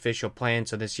into the official plan.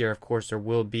 So this year, of course, there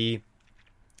will be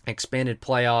expanded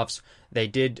playoffs. They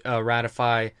did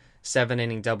ratify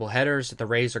 7-inning doubleheaders. The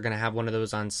Rays are going to have one of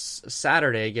those on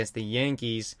Saturday against the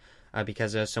Yankees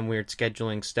because of some weird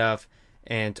scheduling stuff.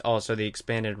 And also the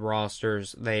expanded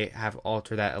rosters, they have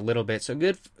altered that a little bit. So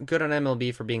good on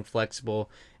MLB for being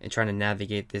flexible and trying to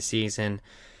navigate this season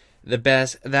the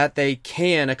best that they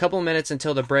can. A couple minutes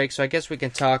until the break, so I guess we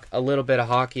can talk a little bit of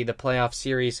hockey, the playoff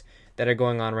series that are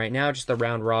going on right now, just the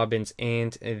round robins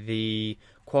and the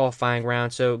qualifying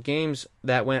round. So games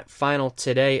that went final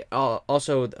today,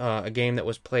 also a game that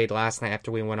was played last night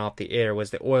after we went off the air, was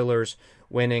the Oilers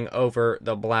winning over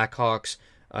the Blackhawks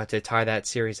to tie that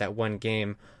series at 1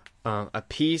 game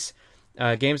apiece.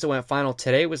 Games that went final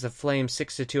today was the Flames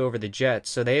 6-2 over the Jets,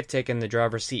 so they have taken the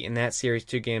driver's seat in that series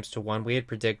 2-1. We had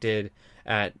predicted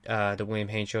at the William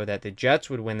Haynes Show that the Jets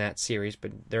would win that series,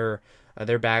 but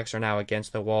their backs are now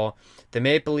against the wall. The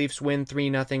Maple Leafs win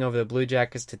 3-0 over the Blue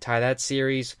Jackets to tie that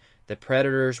series. The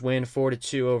Predators win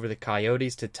 4-2 over the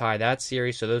Coyotes to tie that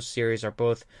series, so those series are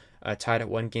both tied at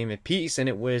 1 game apiece, and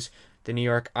it was the New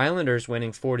York Islanders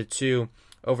winning 4-2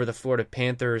 over the Florida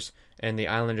Panthers, and the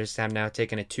Islanders have now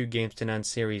taken a 2-0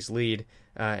 series lead,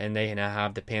 and they now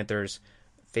have the Panthers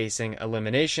facing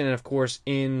elimination. And of course,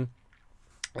 in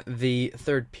the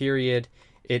third period,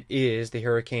 it is the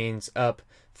Hurricanes up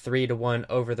 3-1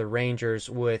 over the Rangers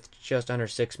with just under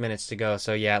 6 minutes to go.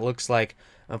 So yeah, it looks like,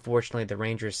 unfortunately, the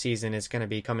Rangers season is going to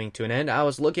be coming to an end. I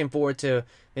was looking forward to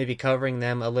maybe covering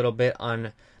them a little bit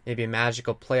on maybe a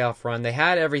magical playoff run. They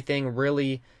had everything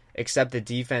really except the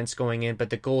defense going in, but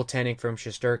the goaltending from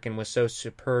Shesterkin was so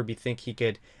superb. You think he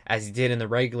could, as he did in the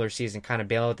regular season, kind of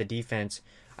bail out the defense.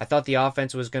 I thought the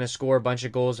offense was going to score a bunch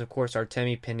of goals. Of course,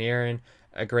 Artemi Panarin,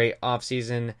 a great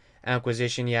offseason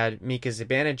acquisition. You had Mika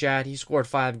Zibanejad. He scored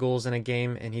 5 goals in a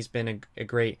game, and he's been a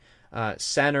great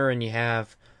center. And you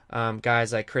have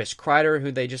guys like Chris Kreider,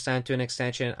 who they just signed to an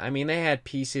extension. I mean, they had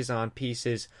pieces on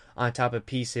top of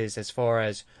pieces as far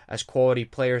as quality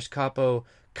players.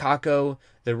 Kako,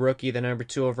 the rookie, the number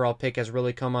 2 overall pick, has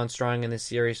really come on strong in this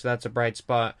series, so that's a bright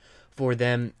spot for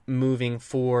them moving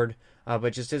forward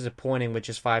but just disappointing with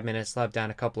just 5 minutes left,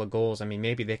 down a couple of goals. I mean,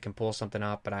 maybe they can pull something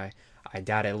up, but I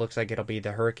doubt it. It looks like it'll be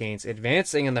the Hurricanes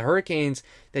advancing, and the Hurricanes,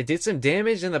 they did some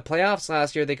damage in the playoffs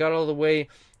last year. They got all the way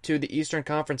to the Eastern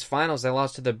Conference Finals. They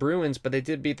lost to the Bruins, but they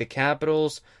did beat the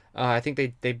Capitals. I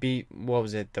think they beat, what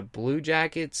was it, the Blue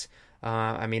Jackets.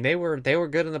 I mean, they were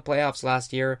good in the playoffs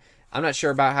last year. I'm not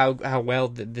sure about how well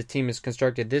the team is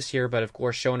constructed this year, but of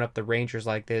course, showing up the Rangers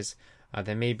like this,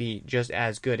 they may be just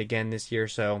as good again this year.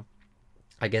 So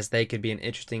I guess they could be an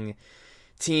interesting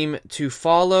team to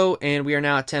follow. And we are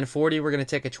now at 10:40. We're going to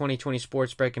take a 2020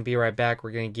 sports break and be right back.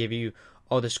 We're going to give you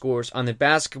all the scores on the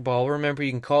basketball. Remember,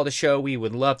 you can call the show. We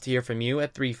would love to hear from you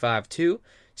at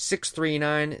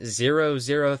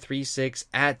 352-639-0036.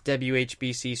 At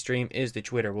WHBC Stream is the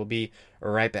Twitter. We'll be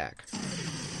right back.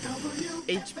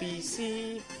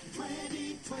 HBC.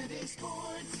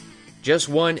 Just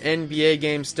one NBA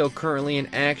game still currently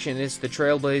in action. It's the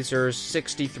Trailblazers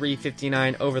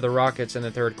 63-59 over the Rockets in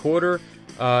the third quarter.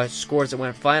 Scores that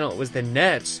went final, it was the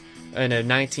Nets in a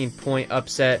 19-point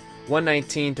upset,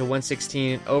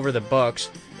 119-116 over the Bucks.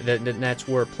 The Nets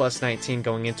were plus 19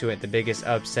 going into it, the biggest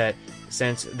upset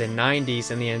since the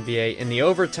 90s in the NBA. In the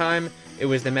overtime, it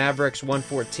was the Mavericks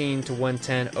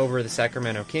 114-110 over the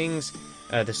Sacramento Kings.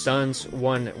 The Suns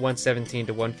won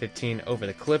 117-115 over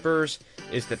the Clippers.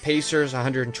 Is the Pacers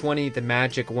 120, the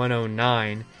Magic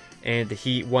 109, and the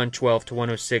Heat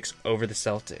 112-106 over the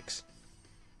Celtics.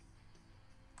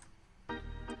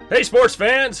 Hey, sports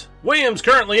fans! William's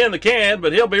currently in the can,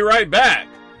 but he'll be right back.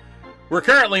 We're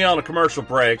currently on a commercial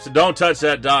break, so don't touch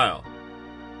that dial.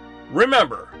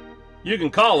 Remember, you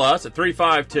can call us at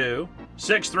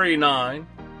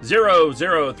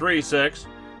 352-639-0036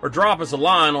 or drop us a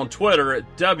line on Twitter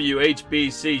at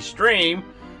WHBC Stream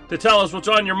to tell us what's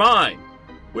on your mind.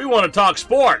 We want to talk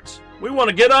sports. We want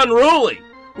to get unruly.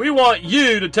 We want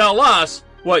you to tell us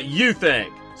what you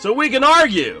think so we can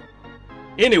argue.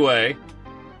 Anyway,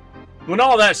 when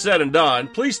all that's said and done,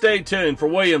 please stay tuned for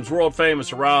William's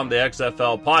world-famous Around the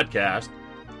XFL podcast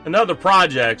and other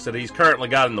projects that he's currently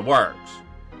got in the works.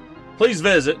 Please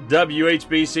visit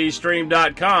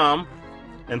WHBCstream.com,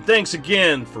 and thanks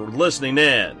again for listening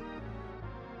in.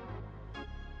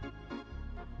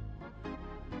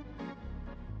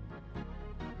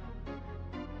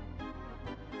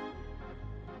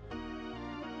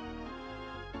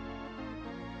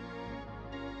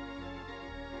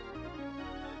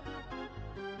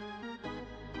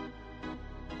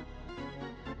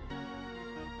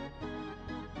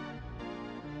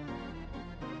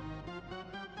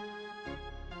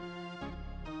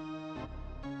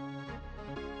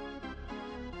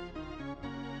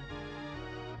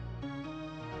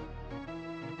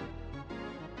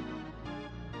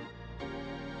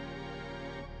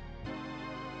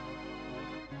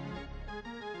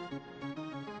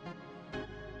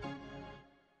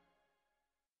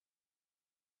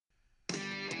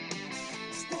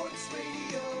 Sports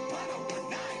Radio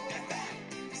 1019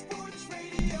 FM. Sports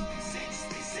Radio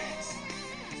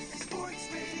 636. Sports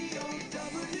Radio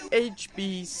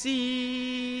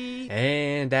HBC.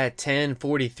 And at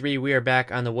 10:43, we are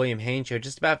back on the William Haynes Show.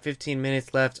 Just about 15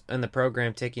 minutes left in the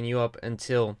program, taking you up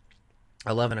until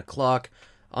 11 o'clock.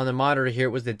 On the monitor here,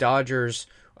 it was the Dodgers.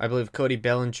 I believe Cody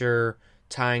Bellinger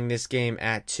tying this game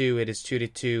at 2. It is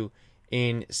 2-2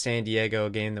 in San Diego, a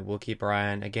game that we'll keep our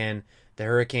eye on. Again, the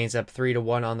Hurricanes up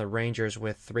 3-1 on the Rangers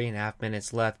with 3.5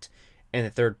 minutes left in the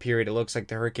third period. It looks like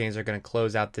the Hurricanes are going to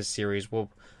close out this series. We'll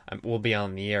be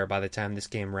on the air by the time this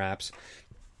game wraps.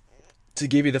 To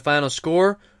give you the final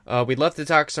score, we'd love to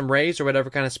talk some Rays or whatever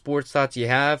kind of sports thoughts you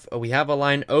have. We have a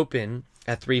line open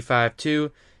at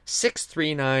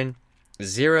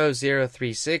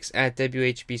 352-639-0036. At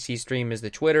WHBC Stream is the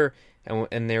Twitter,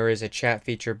 and there is a chat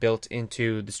feature built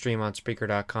into the stream on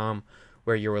Spreaker.com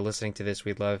where you were listening to this.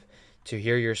 We'd love to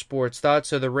hear your sports thoughts.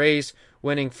 So the Rays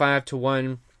winning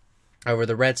 5-1 over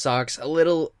the Red Sox. A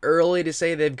little early to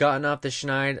say they've gotten off the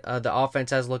schneid. The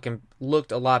offense has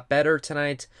looked a lot better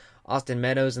tonight. Austin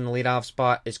Meadows in the leadoff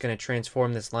spot is going to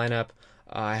transform this lineup.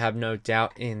 I have no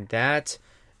doubt in that.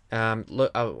 Look,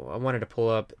 I wanted to pull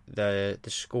up the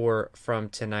score from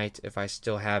tonight if I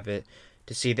still have it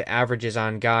to see the averages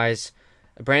on guys.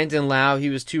 Brandon Lau, he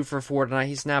was 2 for 4 tonight.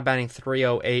 He's now batting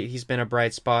 .308. He's been a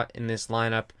bright spot in this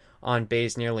lineup, on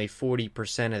base nearly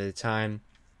 40% of the time.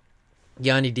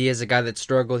 Yandy Diaz, a guy that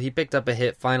struggled. He picked up a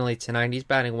hit finally tonight. He's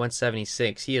batting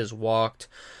 .176. He has walked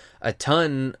a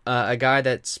ton. A guy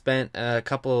that spent a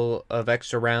couple of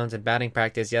extra rounds in batting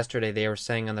practice yesterday, they were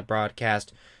saying on the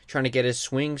broadcast, trying to get his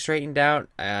swing straightened out.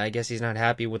 I guess he's not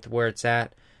happy with where it's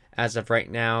at as of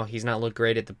right now. He's not looked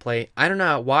great at the plate. I don't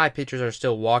know why pitchers are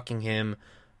still walking him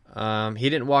He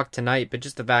didn't walk tonight, but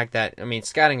just the fact that,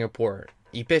 scouting report,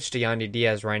 he pitched to Yandy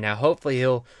Diaz right now. Hopefully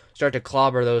he'll start to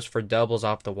clobber those for doubles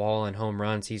off the wall and home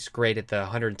runs. He's great at the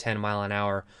 110 mile an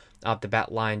hour off the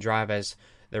bat line drive as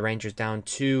the Rangers down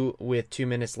 2 with 2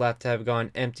 minutes left have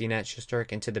gone empty net.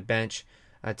 Shesterkin to the bench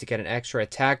to get an extra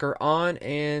attacker on,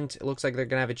 and it looks like they're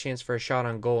going to have a chance for a shot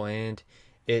on goal, and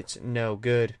it's no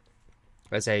good.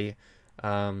 As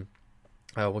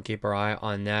we'll keep our eye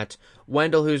on that.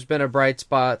 Wendell, who's been a bright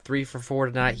spot, 3 for 4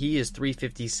 tonight. He is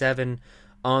 357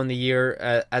 on the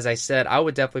year. As I said, I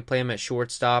would definitely play him at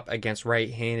shortstop against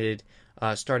right-handed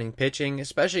starting pitching,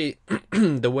 especially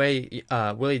the way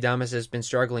Willie Adames has been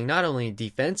struggling, not only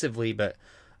defensively, but,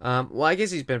 I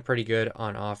guess he's been pretty good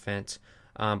on offense.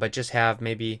 But just have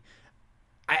maybe,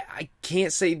 I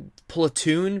can't say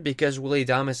platoon because Willie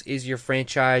Adames is your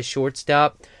franchise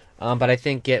shortstop. But I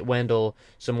think get Wendell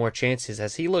some more chances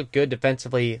as he looked good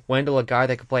defensively. Wendell, a guy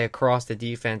that can play across the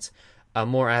defense, a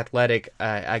more athletic,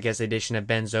 addition of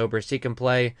Ben Zobrist. He can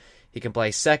play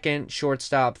second,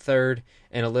 shortstop, third,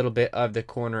 and a little bit of the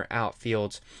corner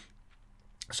outfields.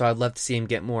 So I'd love to see him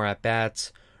get more at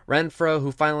bats. Renfroe,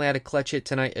 who finally had a clutch hit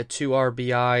tonight, a 2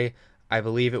 RBI. I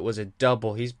believe it was a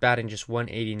double. He's batting just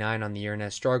 189 on the year and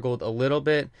has struggled a little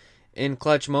bit in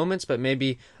clutch moments, but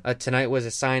maybe tonight was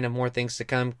a sign of more things to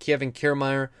come. Kevin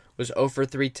Kiermaier was 0 for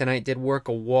 3 tonight, did work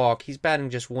a walk. He's batting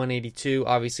just 182.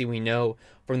 Obviously, we know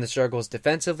from the struggles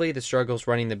defensively, the struggles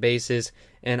running the bases,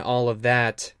 and all of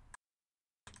that.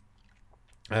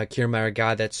 Kiermaier, a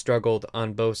guy that struggled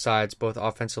on both sides, both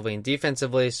offensively and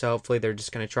defensively, so hopefully they're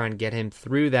just going to try and get him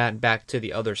through that and back to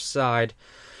the other side.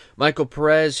 Michael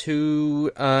Perez, who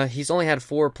he's only had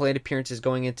 4 plate appearances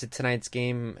going into tonight's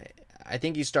game. I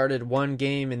think he started one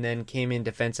game and then came in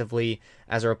defensively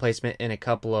as a replacement in a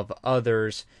couple of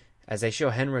others. As they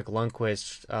show Henrik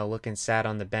Lundqvist looking sad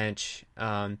on the bench.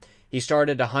 He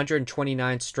started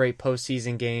 129 straight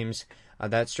postseason games.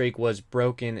 That streak was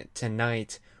broken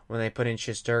tonight when they put in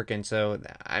Shesterkin. So,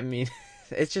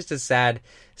 it's just a sad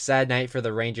night for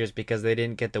the Rangers because they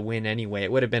didn't get the win anyway.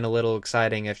 It would have been a little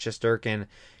exciting if Shesterkin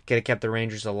could have kept the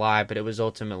Rangers alive, but it was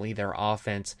ultimately their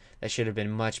offense that should have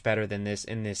been much better than this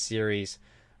in this series.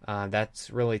 That's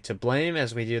really to blame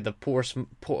as we do the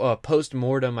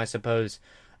post-mortem, I suppose,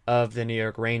 of the New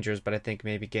York Rangers, but I think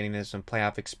maybe getting them some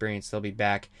playoff experience, they'll be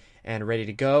back and ready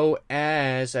to go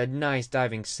as a nice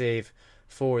diving save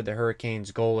for the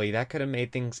Hurricanes goalie. That could have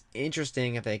made things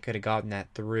interesting if they could have gotten that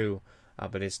through,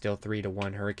 but it's still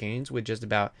 3-1 Hurricanes with just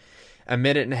about a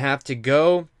minute and a half to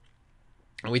go.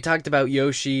 We talked about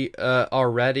Yoshi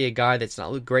already, a guy that's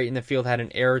not looked great in the field, had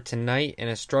an error tonight and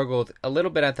has struggled a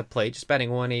little bit at the plate, just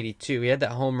batting 182. He had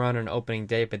that home run on opening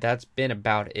day, but that's been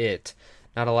about it.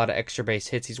 Not a lot of extra base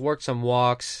hits. He's worked some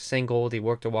walks, singled, he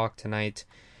worked a walk tonight.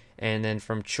 And then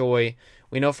from Choi,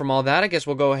 we know from all that, I guess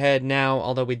we'll go ahead now,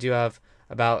 although we do have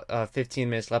about 15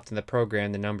 minutes left in the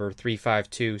program, the number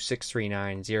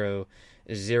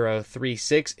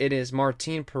 352-639-0036. It is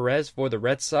Martin Perez for the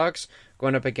Red Sox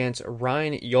going up against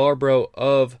Ryan Yarbrough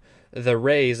of the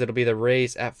Rays. It'll be the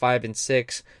Rays at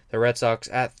 5-6, the Red Sox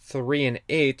at 3-8.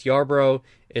 Yarbrough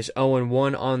is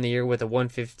 0-1 on the year with a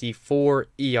 1.54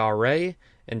 ERA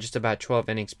and just about 12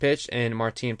 innings pitched, and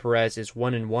Martin Perez is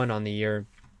 1-1 on the year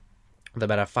with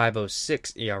about a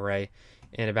 5.06 ERA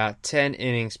and about 10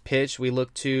 innings pitched. We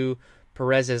look to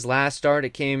Perez's last start. It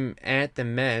came at the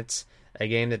Mets, a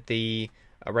game that the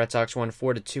Red Sox won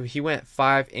 4-2. He went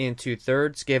 5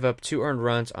 2/3, gave up 2 earned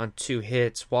runs on 2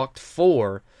 hits, walked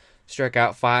 4, struck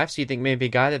out 5. So you think maybe a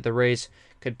guy that the Rays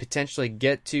could potentially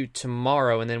get to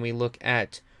tomorrow. And then we look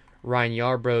at Ryan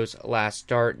Yarbrough's last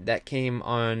start. That came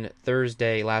on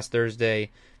last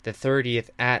Thursday, the 30th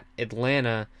at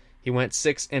Atlanta. He went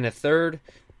 6 1/3,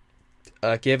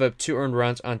 gave up 2 earned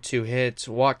runs on 2 hits,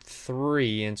 walked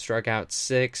 3, and struck out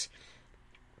 6.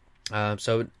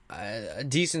 So a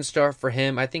decent start for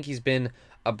him. I think he's been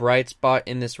a bright spot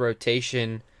in this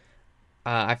rotation.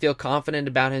 I feel confident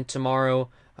about him tomorrow.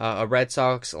 A Red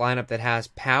Sox lineup that has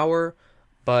power,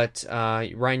 but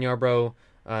Ryan Yarbrough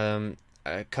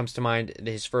comes to mind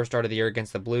his first start of the year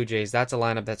against the Blue Jays. That's a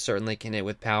lineup that certainly can hit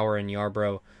with power, and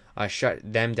Yarbrough shut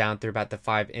them down through about the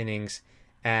 5 innings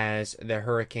as the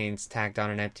Hurricanes tacked on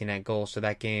an empty net goal. So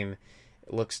that game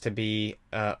looks to be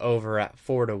over at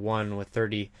 4-1 with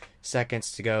 30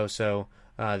 seconds to go. So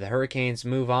the Hurricanes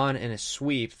move on in a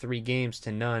sweep,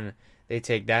 3-0. They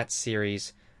take that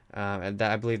series.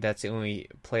 I believe that's the only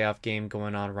playoff game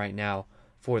going on right now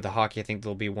for the Hockey. I think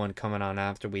there'll be one coming on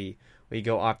after we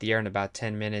go off the air in about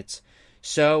 10 minutes.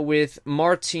 So with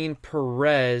Martin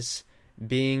Perez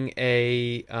being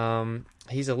he's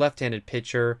a left-handed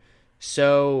pitcher,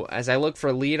 So as I look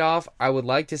for leadoff, I would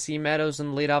like to see Meadows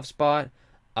in the leadoff spot,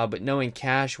 but knowing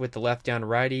Cash with the lefty on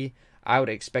righty, I would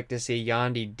expect to see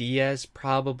Yandy Diaz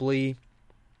probably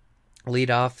lead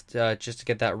off just to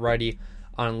get that righty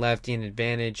on lefty an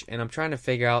advantage. And I'm trying to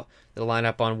figure out the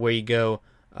lineup on where you go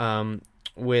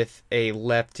with a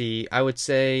lefty. I would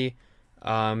say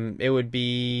it would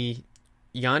be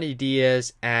Yandy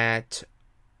Diaz at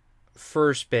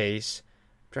first base.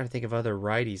 I'm trying to think of other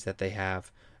righties that they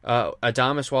have.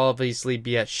 Adames will obviously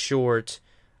be at short.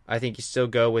 I think you still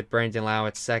go with Brandon Lau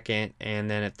at second, and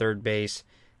then at third base,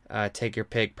 take your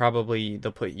pick. Probably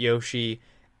they'll put Yoshi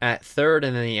at third,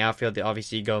 and then the outfield,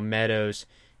 obviously you go Meadows,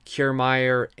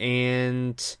 Kiermaier,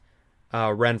 and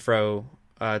Renfroe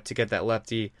to get that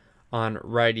lefty on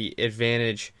righty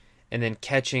advantage. And then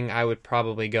catching, I would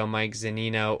probably go Mike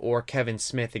Zunino or Kevin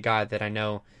Smith, a guy that I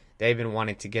know they've been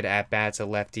wanting to get at bats, a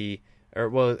lefty,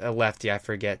 I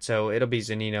forget. So it'll be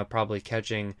Zunino probably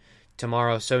catching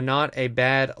tomorrow. So not a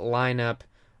bad lineup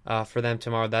for them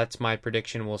tomorrow. That's my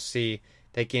prediction. We'll see.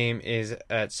 That game is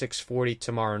at 6:40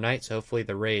 tomorrow night, so hopefully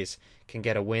the Rays can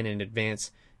get a win in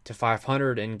advance to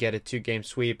 500 and get a 2-game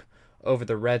sweep over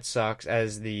the Red Sox,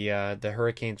 as the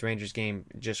Hurricanes-Rangers game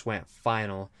just went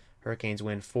final. Hurricanes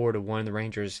win 4-1. The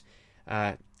Rangers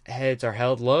heads are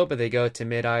held low, but they go to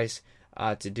mid-ice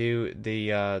to do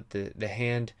the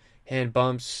hand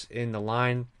bumps in the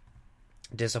line.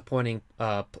 Disappointing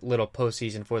little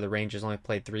postseason for the Rangers. Only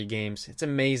played 3 games. It's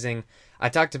amazing. I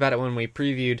talked about it when we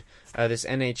previewed this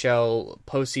NHL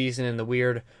postseason and the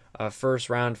weird first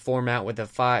round format with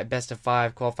the best of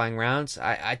 5 qualifying rounds.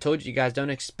 I told you guys don't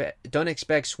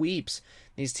expect sweeps.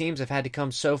 These teams have had to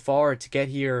come so far to get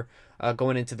here,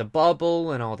 going into the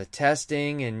bubble and all the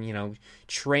testing and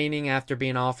training after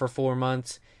being off for 4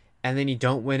 months. And then you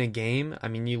don't win a game. I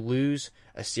mean, you lose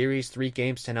a series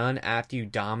 3-0 after you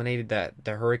dominated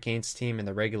the Hurricanes team in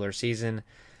the regular season.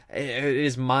 It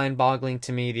is mind-boggling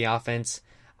to me, the offense.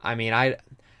 I mean, I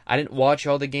didn't watch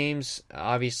all the games,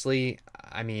 obviously.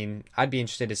 I mean, I'd be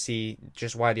interested to see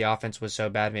just why the offense was so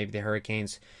bad. Maybe the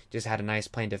Hurricanes just had a nice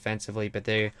playing defensively, but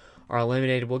they are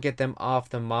eliminated. We'll get them off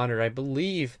the monitor. I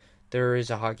believe there is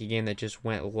a hockey game that just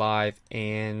went live,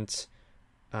 and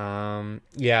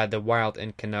the Wild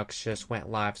and Canucks just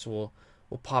went live, so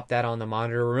we'll pop that on the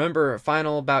monitor. Remember,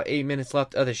 final about 8 minutes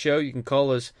left of the show. You can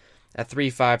call us at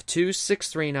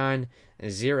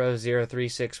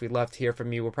 352-639-0036. We'd love to hear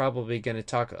from you. We're probably going to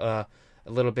talk a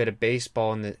little bit of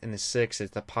baseball in the 6th.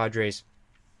 It's the Padres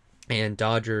and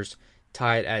Dodgers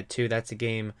tied at 2. That's a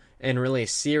game and really a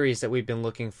series that we've been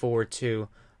looking forward to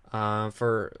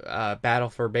for battle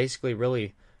for basically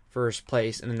really first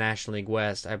place in the National League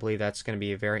West. I believe that's going to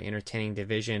be a very entertaining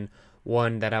division,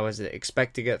 one that I was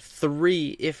expecting to get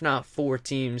 3, if not 4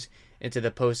 teams into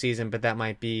the postseason, but that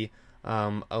might be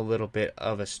a little bit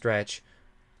of a stretch.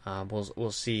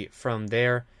 We'll see from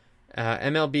there.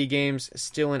 MLB games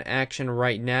still in action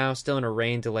right now, still in a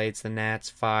rain delay. It's the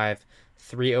Nats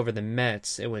 5-3 over the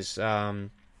Mets. It was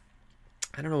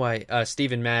I don't know why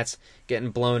Steven Matz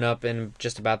getting blown up in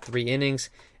just about 3 innings.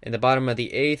 In the bottom of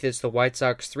the 8th, it's the White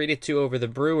Sox 3-2 over the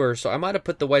Brewers. So I might have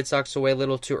put the White Sox away a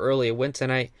little too early. A win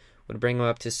tonight would bring them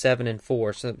up to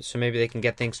 7-4. So maybe they can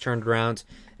get things turned around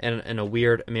in a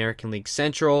weird American League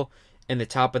Central. In the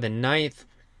top of the 9th,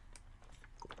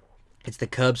 it's the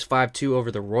Cubs 5-2 over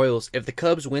the Royals. If the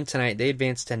Cubs win tonight, they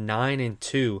advance to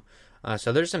 9-2.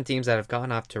 So there's some teams that have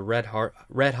gotten off to red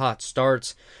hot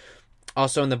starts.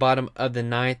 Also in the bottom of the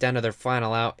 9th, down to their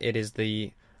final out, it is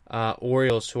the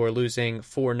Orioles who are losing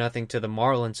 4-0 to the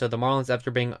Marlins. So the Marlins,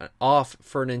 after being off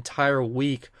for an entire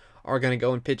week, are going to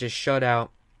go and pitch a shutout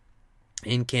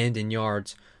in Camden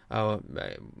Yards.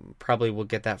 Probably will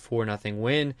get that 4-0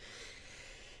 win.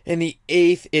 In the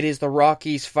 8th, it is the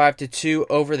Rockies 5-2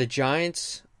 over the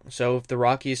Giants. So if the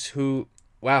Rockies,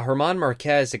 German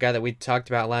Marquez, the guy that we talked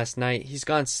about last night, he's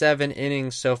gone 7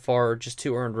 innings so far, just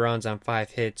 2 earned runs on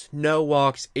 5 hits, no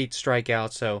walks, 8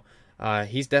 strikeouts. So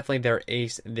he's definitely their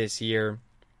ace this year.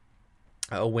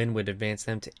 A win would advance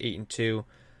them to 8-2.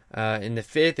 In the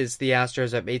 5th, it's the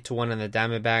Astros up 8-1 on the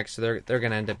Diamondbacks, so they're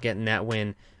going to end up getting that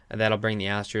win. That'll bring the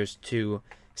Astros to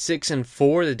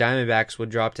 6-4. The Diamondbacks would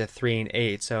drop to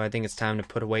 3-8. So I think it's time to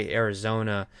put away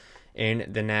Arizona in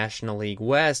the National League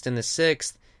West. In the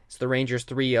 6th, it's the Rangers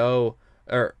 1-0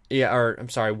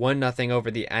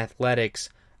 over the Athletics.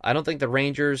 I don't think the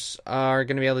Rangers are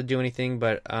going to be able to do anything,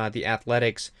 but the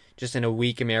Athletics, just in a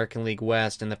weak American League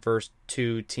West, and the first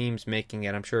 2 teams making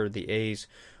it, I'm sure the A's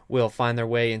will find their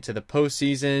way into the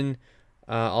postseason.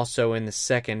 Also in the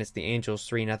 2nd, it's the Angels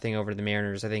 3-0 over the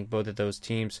Mariners. I think both of those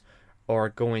teams are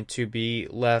going to be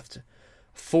left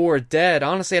for dead,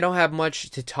 honestly, I don't have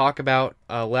much to talk about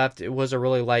left. It was a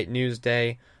really light news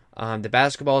day. The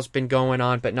basketball's been going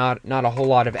on, but not a whole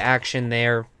lot of action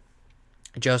there.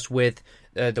 Just with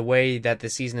the way that the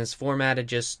season is formatted,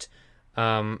 just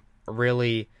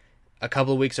really a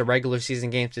couple of weeks of regular season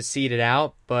games to seed it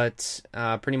out, but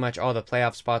pretty much all the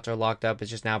playoff spots are locked up. It's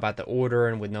just now about the order,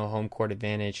 and with no home court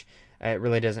advantage, it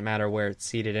really doesn't matter where it's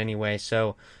seated anyway.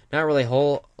 So not really a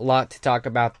whole lot to talk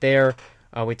about there.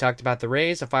 We talked about the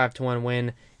Rays, a 5-1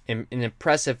 win in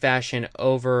impressive fashion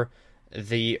over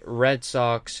the Red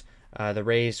Sox. The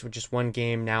Rays with just one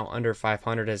game now under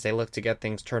 500 as they look to get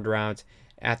things turned around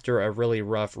after a really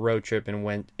rough road trip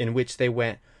in which they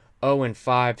went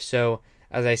 0-5. So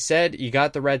as I said, you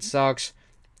got the Red Sox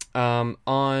tomorrow.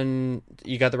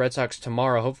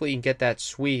 Hopefully you can get that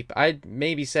sweep. I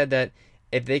maybe said that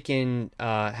if they can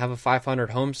have a 500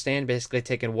 homestand, basically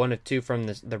taking 1 of 2 from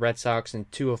the Red Sox and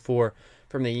 2 of 4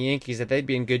 from the Yankees, that they'd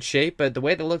be in good shape. But the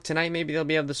way they look tonight, maybe they'll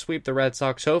be able to sweep the Red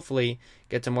Sox. Hopefully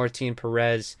get to Martin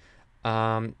Perez.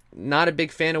 Not a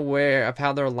big fan of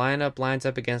how their lineup lines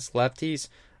up against lefties,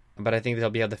 but I think they'll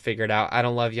be able to figure it out. I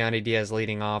don't love Yandy Diaz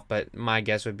leading off, but my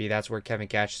guess would be that's where Kevin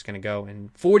Cash is going to go. And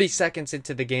 40 seconds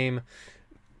into the game,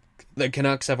 the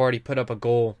Canucks have already put up a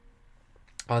goal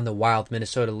on the Wild.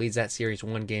 Minnesota leads that series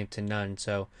 1-0.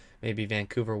 So maybe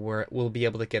Vancouver will be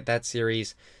able to get that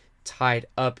series tied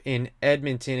up in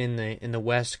Edmonton in the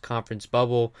West Conference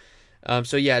bubble.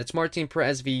 So yeah, it's Martin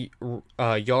Perez v.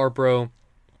 Yarbrough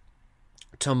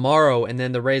tomorrow, and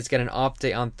then the Rays get an off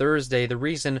day on Thursday. The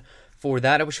reason for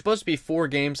that, it was supposed to be 4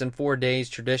 games in 4 days,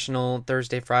 traditional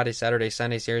Thursday, Friday, Saturday,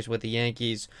 Sunday series with the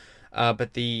Yankees,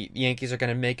 but the Yankees are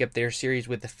going to make up their series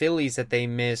with the Phillies that they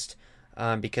missed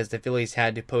because the Phillies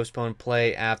had to postpone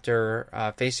play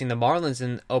after facing the Marlins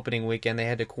in opening weekend. They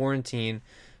had to quarantine,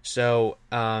 so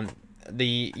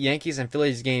the Yankees and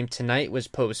Phillies game tonight was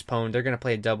postponed. They're going to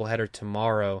play a doubleheader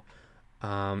tomorrow,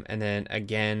 and then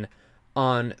again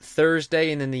on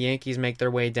Thursday, and then the Yankees make their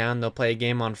way down. They'll play a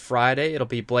game on Friday. It'll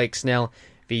be Blake Snell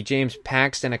v. James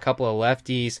Paxton, a couple of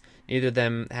lefties. Neither of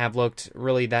them have looked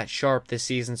really that sharp this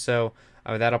season, so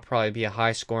that'll probably be a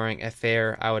high-scoring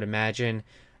affair, I would imagine.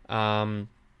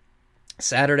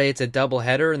 Saturday, it's a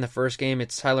doubleheader. In the first game,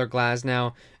 it's Tyler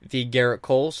Glasnow v. Garrett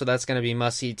Cole, so that's going to be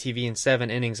must-see TV in 7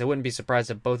 innings. I wouldn't be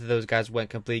surprised if both of those guys went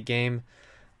complete game.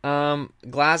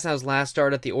 Glasnow's last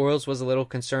start at the Orioles was a little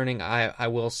concerning, I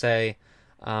will say.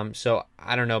 So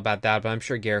I don't know about that, but I'm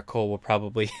sure Garrett Cole will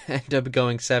probably end up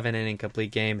going 7-inning complete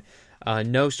game.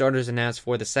 No starters announced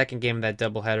for the second game of that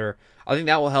doubleheader. I think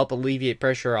that will help alleviate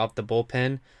pressure off the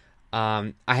bullpen.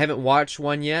 I haven't watched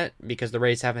one yet because the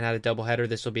Rays haven't had a doubleheader.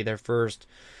 This will be their first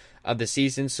of the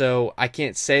season, so I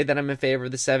can't say that I'm in favor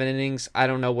of the 7 innings. I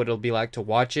don't know what it'll be like to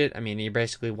watch it. I mean, you're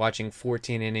basically watching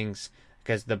 14 innings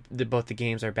because both the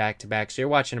games are back-to-back. So you're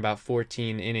watching about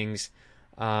 14 innings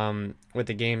with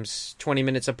the games 20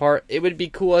 minutes apart. It would be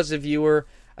cool as a viewer.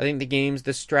 I think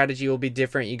the strategy will be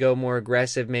different. You go more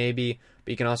aggressive maybe, but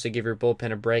you can also give your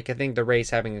bullpen a break. I think the Rays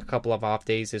having a couple of off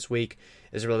days this week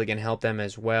is really going to help them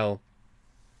as well.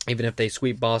 Even if they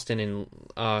sweep Boston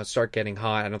and start getting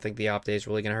hot, I don't think the off day is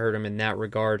really going to hurt them in that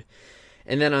regard.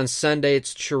 And then on Sunday,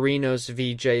 it's Chirinos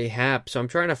v. J. Happ. So I'm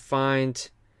trying to find...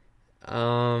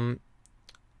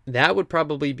 that would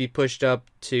probably be pushed up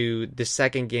to the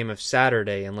second game of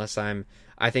Saturday, unless I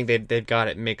think they've got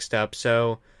it mixed up.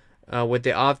 So with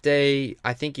the off day,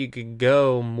 I think you could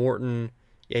go Morton.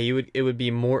 Yeah, it would be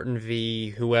Morton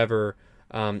v. whoever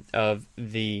of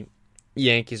the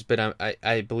Yankees, but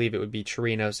I believe it would be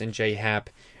Chirinos and J.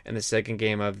 Happ in the second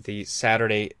game of the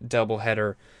Saturday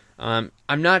doubleheader. I'm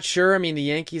not sure. I mean, the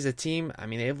Yankees, a team, I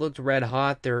mean, they've looked red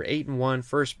hot. They're 8-1,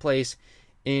 first place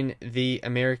in the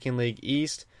American League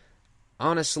East.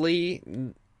 Honestly,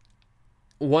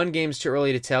 one game's too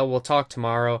early to tell. We'll talk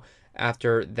tomorrow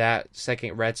after that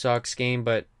second Red Sox game,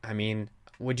 but, I mean,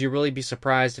 would you really be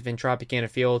surprised if in Tropicana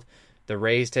Field the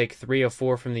Rays take 3 of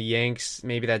 4 from the Yanks?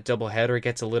 Maybe that doubleheader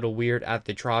gets a little weird at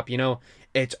the Trop. You know,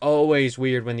 it's always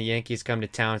weird when the Yankees come to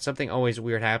town. Something always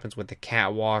weird happens with the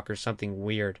catwalk or something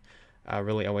weird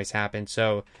really always happens.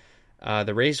 So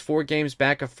the Rays 4 games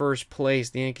back of first place.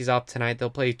 The Yankees off tonight.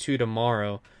 They'll play 2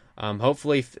 tomorrow.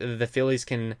 Hopefully the Phillies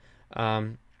can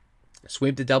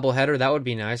sweep the doubleheader. That would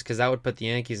be nice because that would put the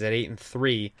Yankees at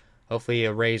 8-3. Hopefully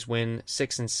a Rays win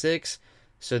 6-6.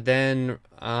 So then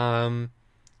I'm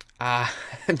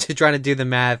just trying to do the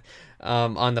math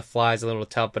on the fly is a little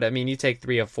tough. But I mean, you take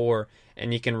 3 of 4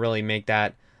 and you can really make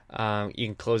that. You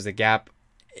can close the gap.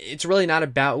 It's really not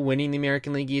about winning the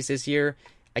American League East this year.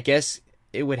 I guess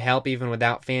it would help even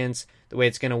without fans. The way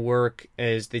it's going to work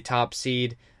is the top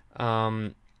seed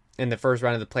in the first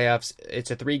round of the playoffs.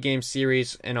 It's a 3-game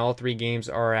series, and all 3 games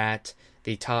are at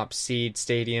the top seed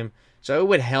stadium. So it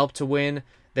would help to win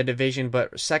the division,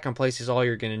 but second place is all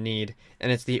you're going to need.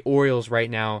 And it's the Orioles right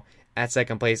now at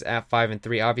second place at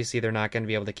 5-3. Obviously, they're not going to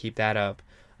be able to keep that up.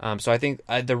 So I think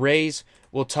the Rays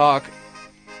will talk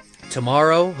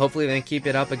tomorrow. Hopefully they keep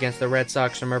it up against the Red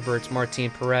Sox. Remember, it's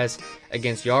Martin Perez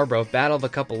against Yarbrough. Battle of a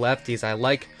couple lefties. I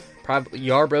like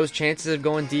Yarbrough's chances of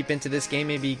going deep into this game.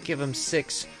 Maybe give him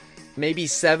 6, maybe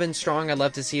 7 strong. I'd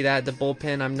love to see that. The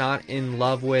bullpen I'm not in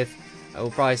love with.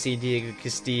 We'll probably see Diego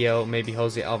Castillo, maybe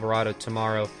Jose Alvarado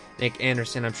tomorrow. Nick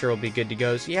Anderson, I'm sure, will be good to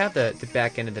go. So you have the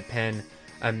back end of the pen,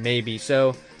 maybe.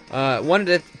 So wanted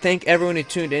to thank everyone who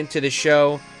tuned into the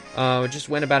show. Just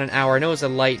went about an hour. I know it was a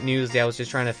light news day. I was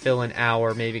just trying to fill an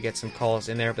hour, maybe get some calls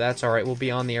in there, but that's all right. We'll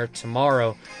be on the air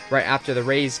tomorrow, right after the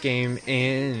Rays game,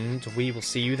 and we will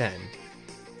see you then.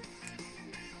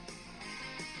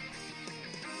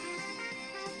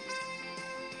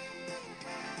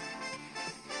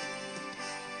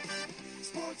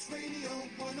 Sports Radio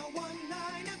 101.9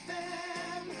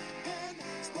 FM and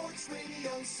Sports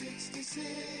Radio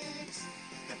 66.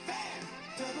 The Fan.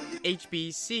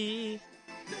 HBC.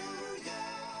 News.